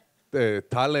artistic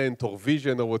talent or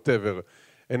vision or whatever?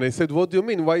 And I said, what do you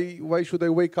mean? Why should I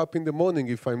wake up in the morning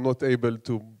if I'm not able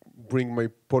to bring my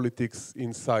politics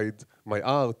inside my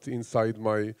art, inside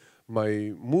my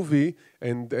movie?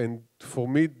 And for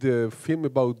me, the film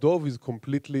about Dov is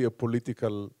completely a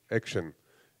political action.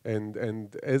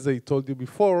 And as I told you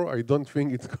before, I don't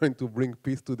think it's going to bring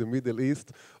peace to the Middle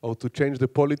East or to change the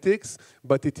politics,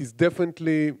 but it is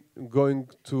definitely going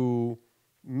to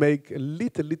make a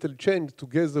little change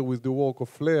together with the work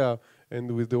of Lea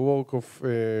and with the work of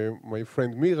my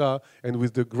friend Mira and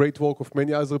with the great work of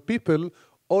many other people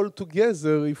all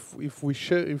together, if we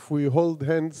share, if we hold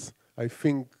hands, I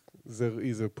think there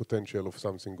is a potential of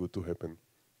something good to happen.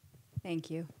 Thank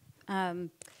you.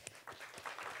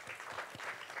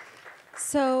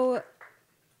 So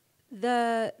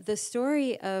the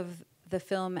story of the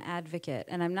film Advocate,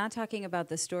 and I'm not talking about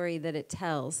the story that it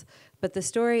tells, but the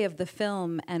story of the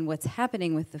film and what's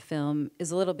happening with the film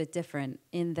is a little bit different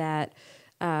in that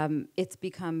it's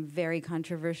become very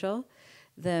controversial.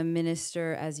 The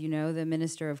minister, as you know, the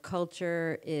Minister of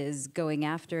Culture is going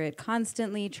after it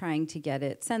constantly, trying to get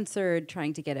it censored,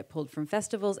 trying to get it pulled from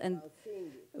festivals, and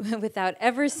without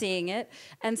ever seeing it,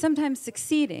 and sometimes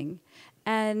succeeding.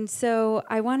 And so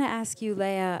I want to ask you,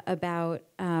 Lea, about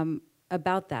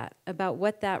that, about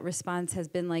what that response has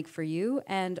been like for you,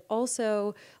 and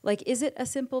also, like, is it a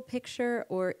simple picture,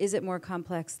 or is it more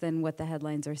complex than what the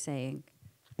headlines are saying?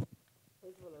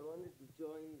 First of all, I wanted to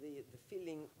join the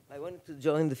feeling. I wanted to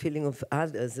join the feeling of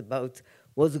others about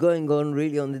what's going on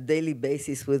really on a daily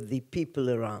basis with the people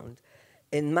around.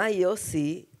 And my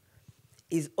Yossi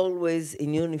is always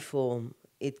in uniform.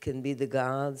 It can be the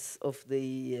guards of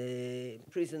the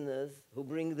prisoners who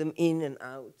bring them in and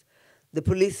out, the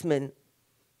policemen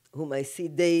whom I see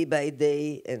day by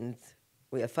day, and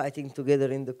we are fighting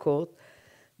together in the court,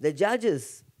 the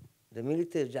judges, the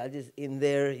military judges in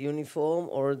their uniform,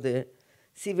 or the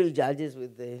civil judges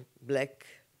with the black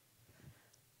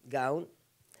gown.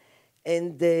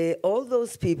 And all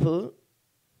those people,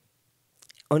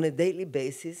 on a daily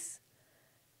basis,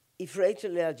 if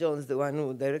Rachel Lea Jones, the one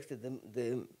who directed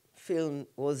the film,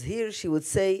 was here, she would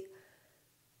say,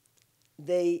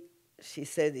 she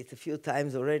said it a few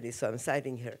times already, so I'm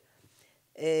citing her.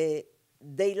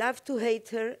 They love to hate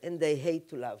her, and they hate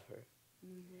to love her.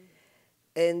 Mm-hmm.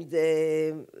 And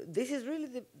this is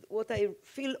really what I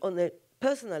feel on a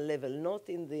personal level, not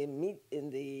in the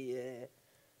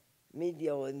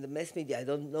media or in the mass media. I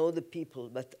don't know the people,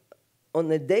 but on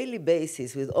a daily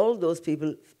basis, with all those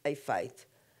people, I fight.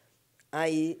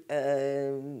 They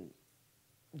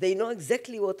know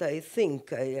exactly what I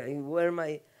think. I wear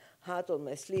my heart on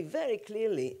my sleeve very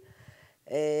clearly.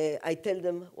 I tell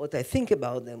them what I think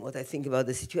about them, what I think about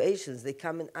the situations. They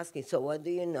come and ask me, so what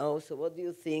do you know? So what do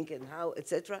you think, and how,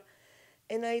 etc.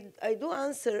 And I do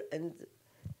answer, and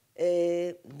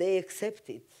they accept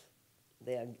it.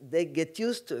 They get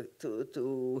used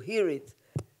to hear it,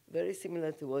 very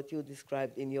similar to what you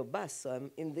described in your bus. So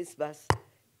I'm in this bus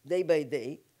day by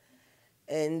day.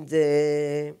 And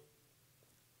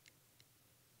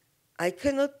I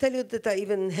cannot tell you that I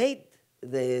even hate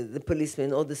the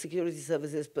policeman or the security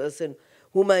services person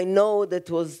whom I know that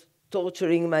was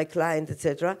torturing my client,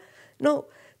 etc. No,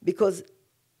 because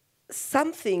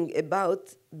something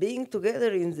about being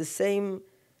together in the same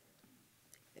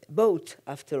boat,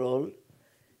 after all,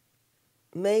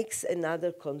 makes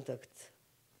another contact.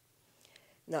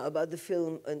 Now, about the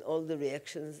film and all the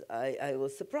reactions, I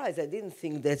was surprised. I didn't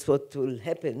think that's what will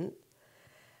happen.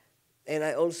 And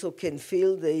I also can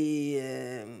feel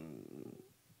the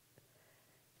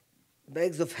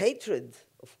bags of hatred,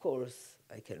 of course.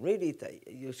 I can read it.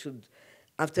 You should,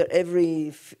 after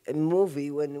every movie,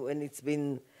 when it's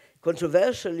been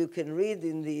controversial, you can read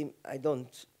in the, I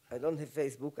don't have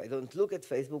Facebook, I don't look at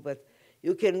Facebook, but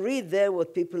you can read there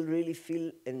what people really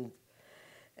feel, and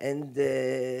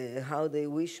how they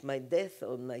wish my death,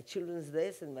 or my children's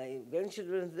death, and my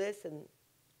grandchildren's death, and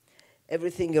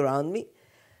everything around me.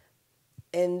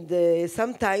 And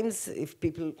sometimes, if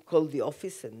people call the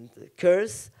office and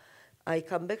curse, I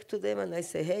come back to them and I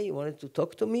say, hey, you wanted to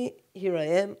talk to me? Here I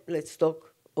am, let's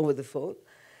talk over the phone.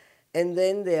 And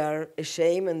then they are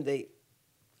ashamed and they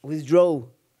withdraw,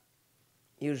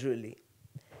 usually.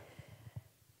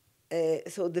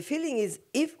 So the feeling is,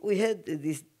 if we had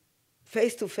these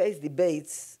face-to-face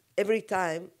debates every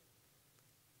time,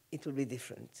 it will be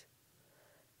different.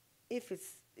 If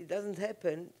it doesn't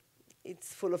happen,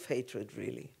 it's full of hatred,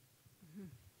 really. Mm-hmm.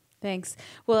 Thanks.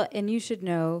 Well, and you should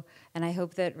know, and I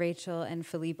hope that Rachel and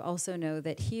Philippe also know,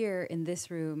 that here in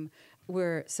this room,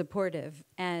 we're supportive.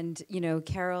 And, you know,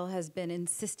 Carol has been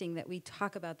insisting that we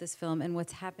talk about this film and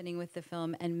what's happening with the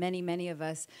film, and many, many of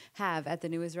us have at the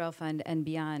New Israel Fund and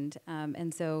beyond.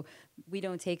 And so we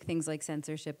don't take things like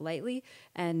censorship lightly,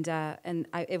 and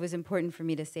it was important for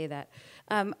me to say that.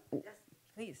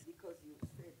 Please. Because you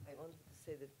said, I wanted to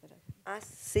say that us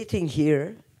sitting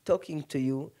here talking to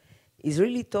you is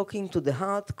really talking to the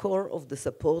hardcore of the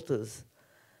supporters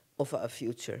of our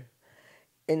future.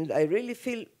 And I really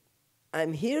feel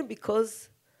I'm here because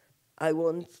I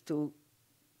want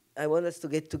us to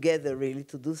get together, really,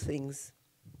 to do things,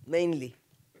 mainly.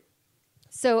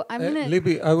 So I'm gonna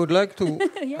Libby, I would like to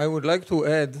Yeah. I would like to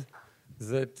add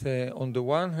that on the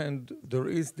one hand, there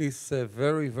is this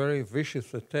very, very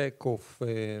vicious attack of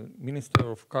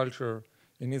Minister of Culture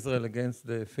in Israel against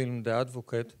the film The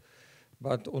Advocate.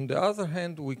 But on the other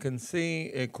hand, we can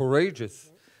see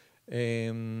courageous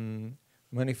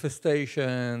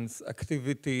manifestations,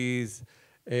 activities,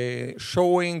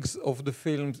 showings of the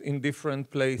films in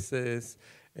different places,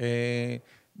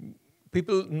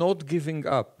 people not giving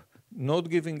up and not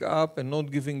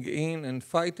giving in and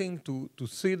fighting to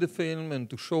see the film and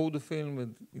to show the film.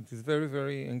 And it is very,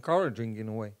 very encouraging in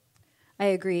a way. I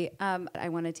agree. I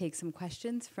want to take some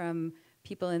questions from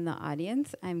people in the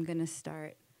audience. I'm going to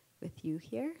start with you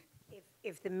here.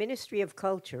 If the Ministry of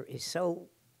Culture is so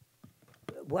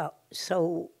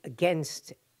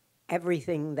against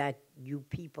everything that you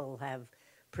people have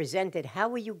presented,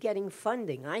 how are you getting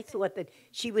funding? I thought that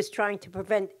she was trying to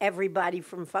prevent everybody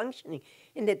from functioning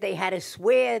and that they had to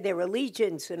swear their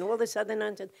allegiance and all this other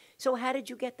nonsense. So how did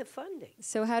you get the funding?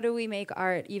 So how do we make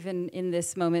art even in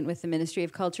this moment with the Ministry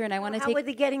of Culture? And I want to take... How are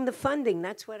they getting the funding?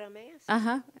 That's what I'm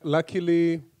asking.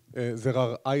 Luckily, there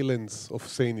are islands of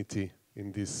sanity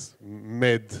in this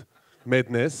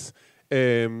madness.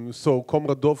 So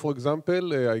Comrade Dov, for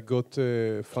example, I got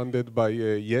funded by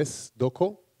Yes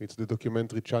Doco. It's the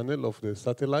documentary channel of the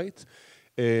satellite,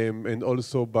 and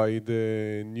also by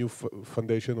the new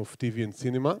foundation of TV and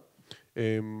cinema.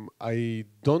 I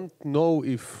don't know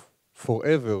if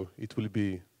forever it will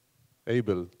be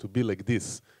able to be like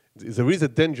this. There is a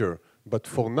danger, but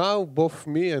for now, both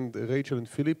me and Rachel and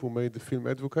Philip, who made the film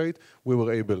Advocate, we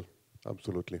were able,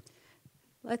 absolutely.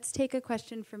 Let's take a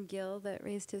question from Gil that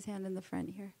raised his hand in the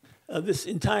front here. This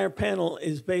entire panel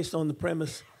is based on the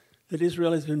premise that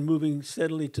Israel has been moving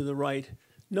steadily to the right.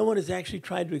 No one has actually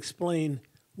tried to explain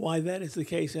why that is the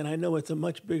case, and I know it's a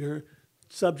much bigger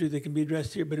subject that can be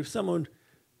addressed here, but if someone,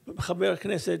 Chaber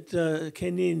Knesset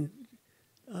Khenin,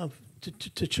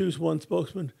 to choose one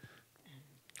spokesman,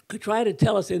 could try to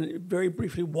tell us very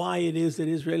briefly why it is that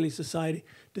Israeli society,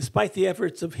 despite the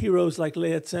efforts of heroes like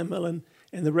Lea Tsemel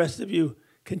and the rest of you,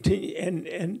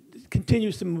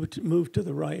 continues to move to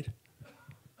the right.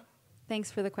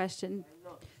 Thanks for the question.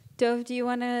 Dov, do you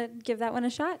want to give that one a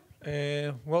shot?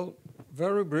 Well,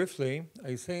 very briefly,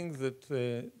 I think that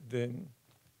the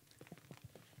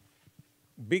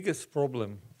biggest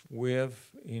problem we have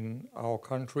in our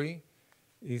country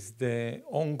is the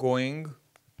ongoing,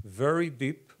 very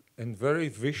deep and very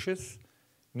vicious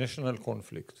national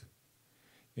conflict.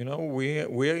 You know, we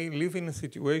live in a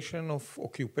situation of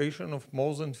occupation of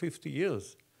more than 50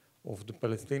 years of the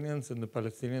Palestinians and the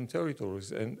Palestinian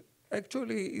territories. And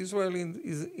actually, Israel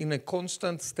is in a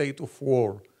constant state of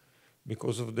war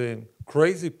because of the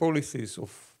crazy policies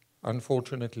of,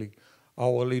 unfortunately,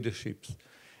 our leaderships.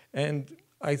 And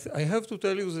I have to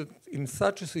tell you that in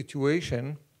such a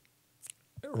situation,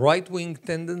 right-wing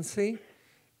tendency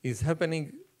is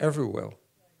happening everywhere.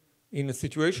 In a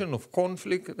situation of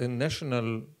conflict and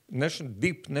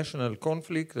deep national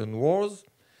conflict and wars,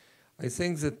 I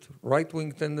think that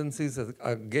right-wing tendencies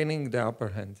are gaining the upper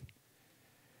hand.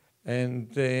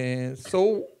 And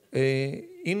so,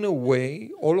 in a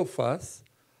way, all of us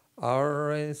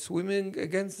are swimming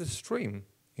against the stream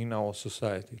in our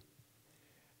society.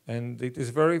 And it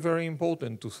is very, very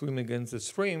important to swim against the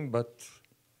stream, but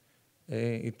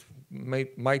it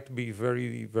might be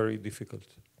very, very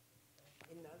difficult.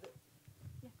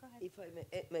 If I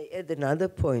may add another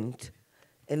point,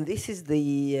 and this is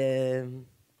the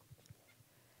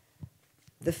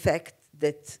fact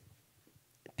that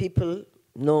people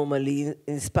normally,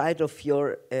 in spite of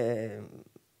your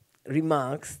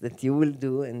remarks that you will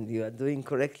do and you are doing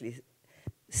correctly,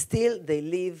 still they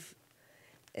live,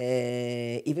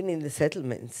 even in the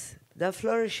settlements, they're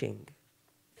flourishing.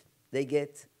 They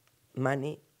get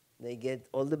money, they get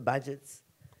all the budgets,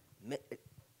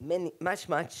 much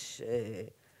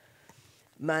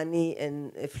money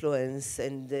and influence,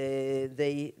 and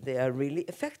they are really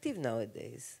effective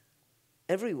nowadays,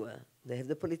 everywhere. They have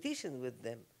the politicians with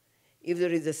them. If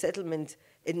there is a settlement,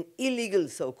 an illegal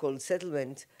so-called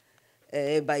settlement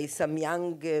by some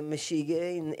young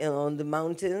Meshige on the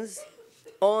mountains,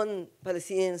 on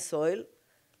Palestinian soil,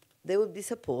 they will be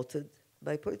supported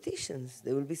by politicians.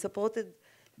 They will be supported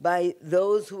by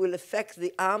those who will affect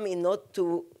the army not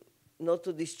to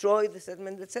destroy the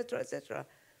settlement, etc., etc.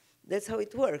 That's how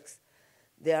it works.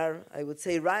 They are, I would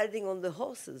say, riding on the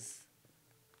horses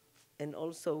and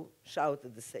also shout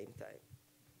at the same time.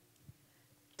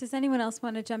 Does anyone else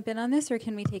want to jump in on this, or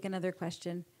can we take another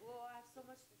question? Well, I have so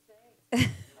much to say.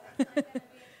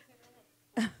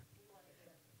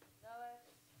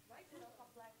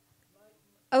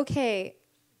 Okay,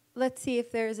 let's see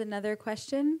if there's another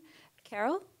question.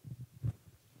 Carol?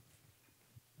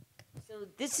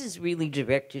 this is really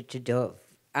directed to Dov.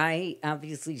 I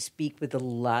obviously speak with a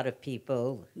lot of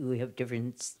people who have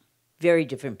very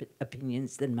different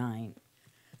opinions than mine.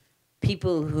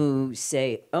 People who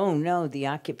say, oh no, the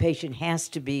occupation has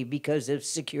to be because of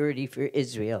security for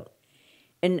Israel.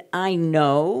 And I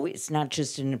know, it's not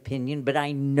just an opinion, but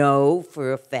I know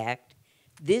for a fact,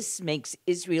 this makes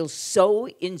Israel so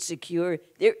insecure.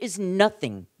 There is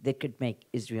nothing that could make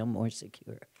Israel more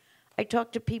secure. I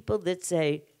talk to people that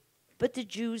say, but the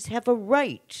Jews have a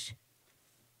right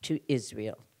to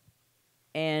Israel.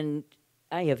 And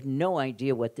I have no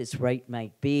idea what this right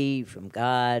might be, from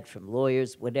God, from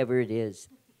lawyers, whatever it is.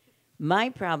 My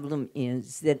problem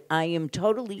is that I am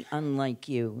totally unlike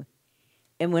you.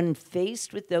 And when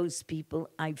faced with those people,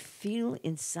 I feel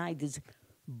inside this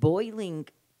boiling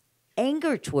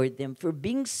anger toward them for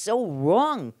being so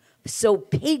wrong, so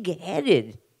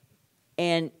pig-headed.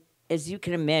 And as you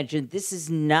can imagine, this is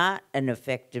not an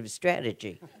effective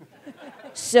strategy.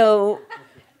 So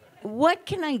what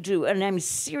can I do? And I'm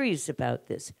serious about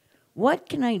this. What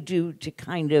can I do to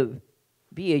kind of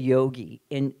be a yogi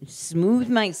and smooth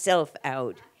myself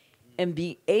out and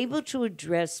be able to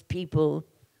address people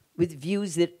with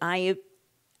views that I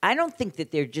don't think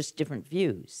that they're just different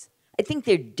views. I think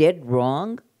they're dead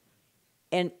wrong.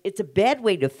 And it's a bad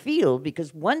way to feel,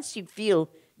 because once you feel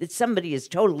that somebody is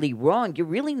totally wrong, you're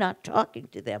really not talking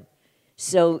to them.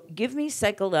 So give me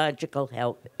psychological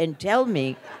help and tell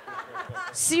me,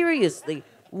 seriously,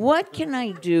 what can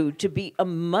I do to be a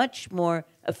much more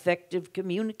effective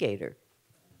communicator?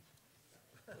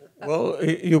 Well,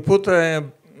 you put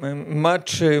a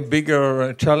much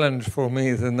bigger challenge for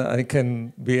me than I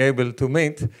can be able to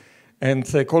meet. And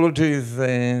psychology is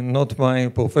not my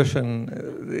profession.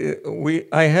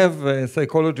 I have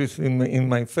psychologists in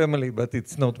my family, but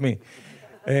it's not me.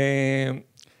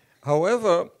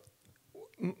 However,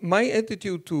 my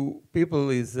attitude to people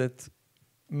is that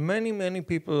many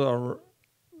people are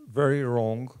very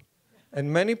wrong,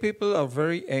 and many people are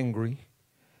very angry,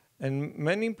 and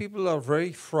many people are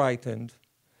very frightened.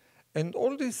 And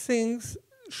all these things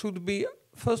should be,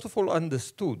 first of all,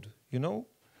 understood, you know?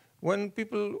 When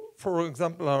people, for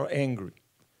example, are angry,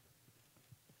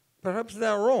 perhaps they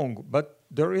are wrong, but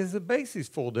there is a basis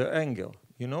for their anger,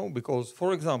 you know? Because,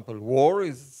 for example, war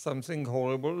is something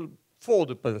horrible for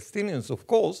the Palestinians, of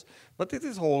course, but it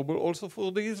is horrible also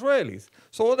for the Israelis.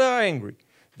 So they are angry.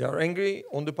 They are angry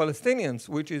on the Palestinians,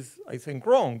 which is, I think,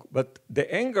 wrong, but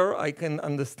the anger I can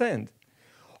understand.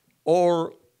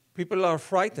 Or people are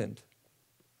frightened,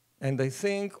 and I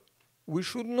think we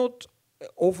should not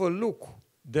overlook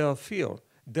their fear.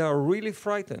 They are really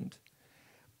frightened.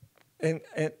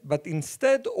 But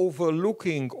instead of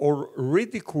overlooking or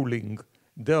ridiculing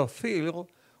their fear,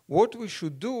 what we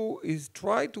should do is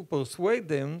try to persuade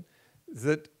them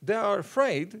that they are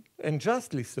afraid, and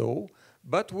justly so,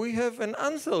 but we have an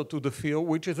answer to the fear,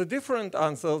 which is a different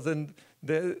answer than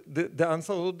the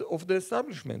answer of the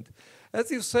establishment. As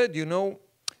you said, you know,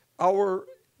 our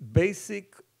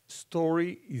basic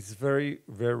story is very,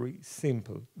 very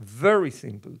simple, very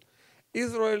simple.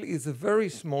 Israel is a very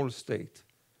small state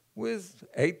with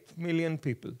 8 million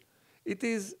people. It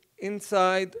is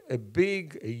inside a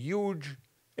huge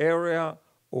area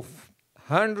of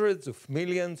hundreds of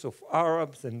millions of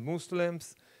Arabs and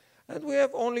Muslims, and we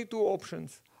have only two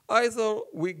options. Either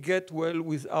we get well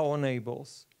with our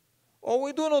neighbors, or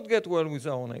we do not get well with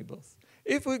our neighbors.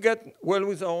 If we get well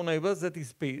with our neighbors, that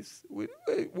is peace,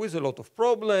 with a lot of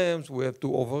problems. We have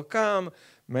to overcome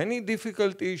many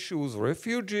difficult issues,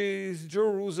 refugees,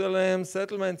 Jerusalem,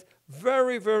 settlements,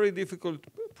 very, very difficult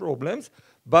problems.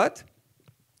 But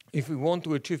if we want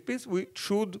to achieve peace, we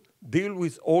should deal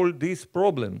with all these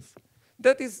problems.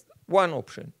 That is one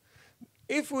option.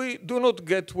 If we do not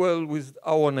get well with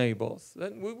our neighbors,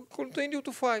 then we will continue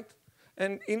to fight.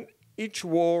 And in each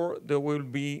war, there will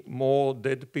be more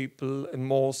dead people and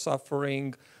more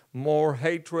suffering, more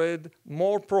hatred,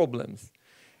 more problems.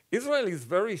 Israel is a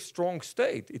very strong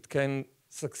state. It can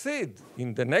succeed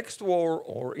in the next war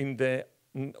or in the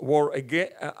war again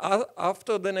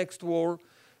after the next war.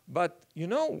 But, you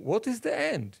know, what is the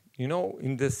end? You know,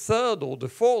 in the third or the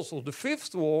fourth or the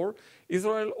fifth war,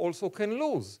 Israel also can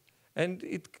lose. And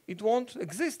it won't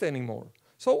exist anymore.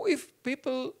 So if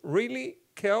people really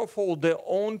care for their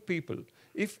own people,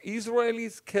 if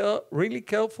Israelis really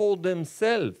care for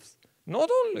themselves, not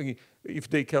only if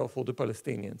they care for the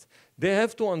Palestinians, they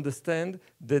have to understand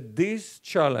that this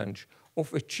challenge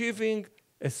of achieving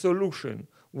a solution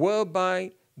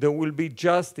whereby there will be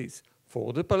justice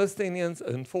for the Palestinians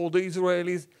and for the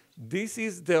Israelis, this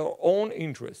is their own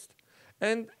interest.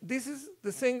 And this is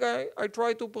the thing I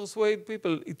try to persuade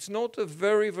people. It's not a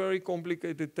very, very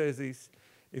complicated thesis.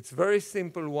 It's a very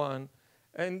simple one.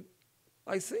 And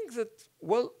I think that,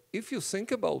 well, if you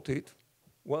think about it,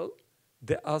 well,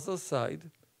 the other side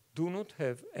do not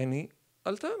have any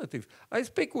alternative. I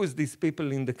speak with these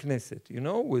people in the Knesset, you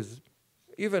know,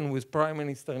 even with Prime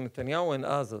Minister Netanyahu and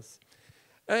others.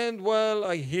 And, well,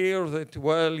 I hear that,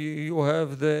 well, you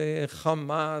have the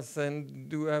Hamas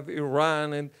and you have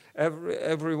Iran and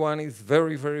everyone is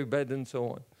very, very bad and so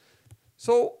on.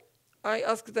 So I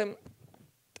ask them,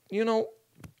 you know,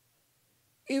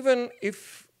 even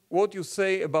if what you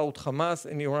say about Hamas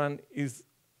and Iran is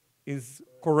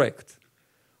correct,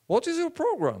 what is your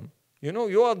program? You know,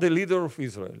 you are the leader of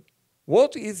Israel.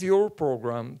 What is your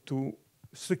program to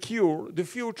secure the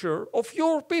future of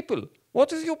your people?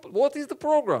 What is the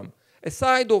program?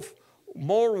 Aside of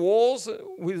more wars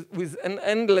with an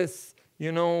endless,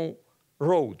 you know,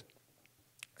 road.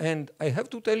 And I have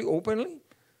to tell you openly,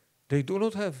 they do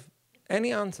not have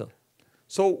any answer.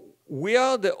 So we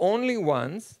are the only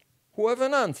ones who have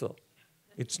an answer.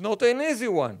 It's not an easy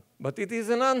one, but it is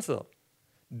an answer.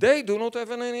 They do not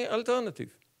have any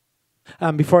alternative.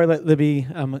 Before I let Libby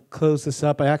close this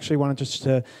up, I actually wanted just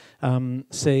to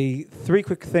say three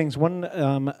quick things. One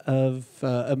of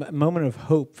a moment of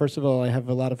hope. First of all, I have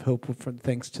a lot of hope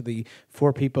thanks to the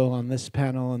 4 people on this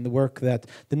panel and the work that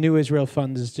the New Israel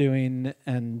Fund is doing.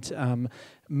 And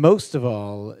most of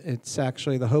all, it's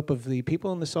actually the hope of the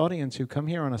people in this audience who come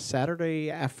here on a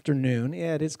Saturday afternoon.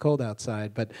 Yeah, it is cold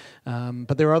outside, but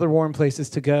there are other warm places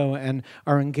to go and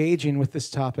are engaging with this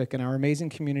topic, and our amazing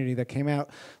community that came out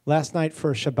last night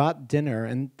for a Shabbat dinner.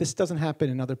 And this doesn't happen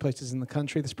in other places in the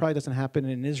country. This probably doesn't happen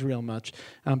in Israel much.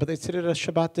 But they sit at a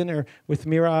Shabbat dinner with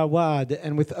Mira Awad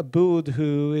and with Aboud,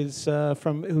 who's a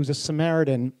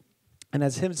Samaritan, and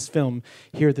has his film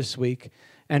here this week.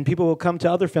 And people will come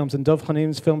to other films. And Dov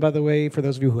Khenen's film, by the way, for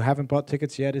those of you who haven't bought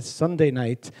tickets yet, is Sunday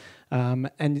night.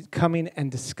 And coming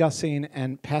and discussing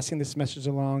and passing this message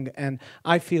along. And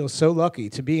I feel so lucky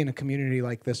to be in a community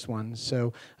like this one.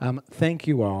 So thank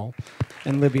you all.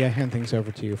 And Libby, I hand things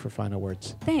over to you for final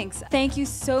words. Thanks. Thank you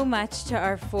so much to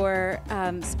our 4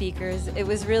 speakers. It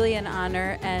was really an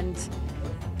honor. And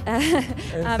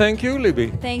thank you, Libby.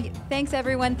 Thanks,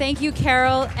 everyone. Thank you,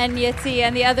 Carol and Yitzi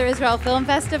and the Other Israel Film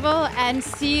Festival. And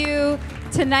see you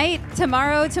tonight,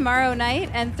 tomorrow night,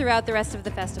 and throughout the rest of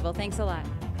the festival. Thanks a lot.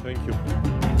 Thank you.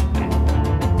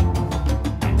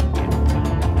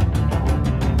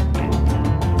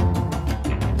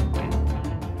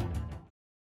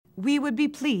 We would be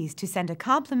pleased to send a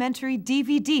complimentary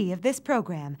DVD of this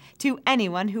program to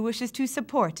anyone who wishes to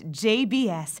support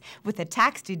JBS with a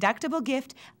tax-deductible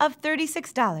gift of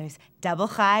 $36, double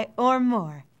chai or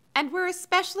more. And we're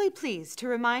especially pleased to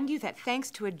remind you that thanks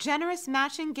to a generous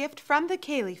matching gift from the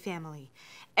Cayley family,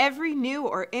 every new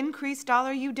or increased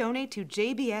dollar you donate to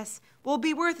JBS will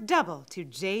be worth double to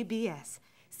JBS.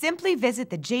 Simply visit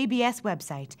the JBS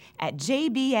website at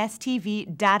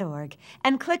jbstv.org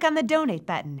and click on the Donate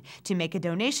button to make a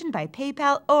donation by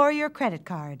PayPal or your credit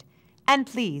card. And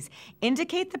please,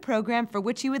 indicate the program for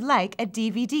which you would like a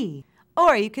DVD.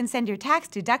 Or you can send your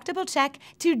tax-deductible check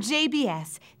to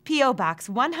JBS, P.O. Box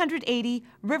 180,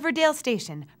 Riverdale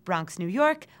Station, Bronx, New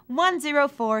York,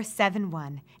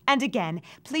 10471. And again,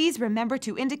 please remember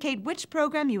to indicate which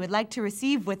program you would like to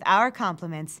receive with our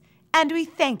compliments. And we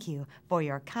thank you for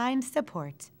your kind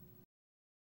support.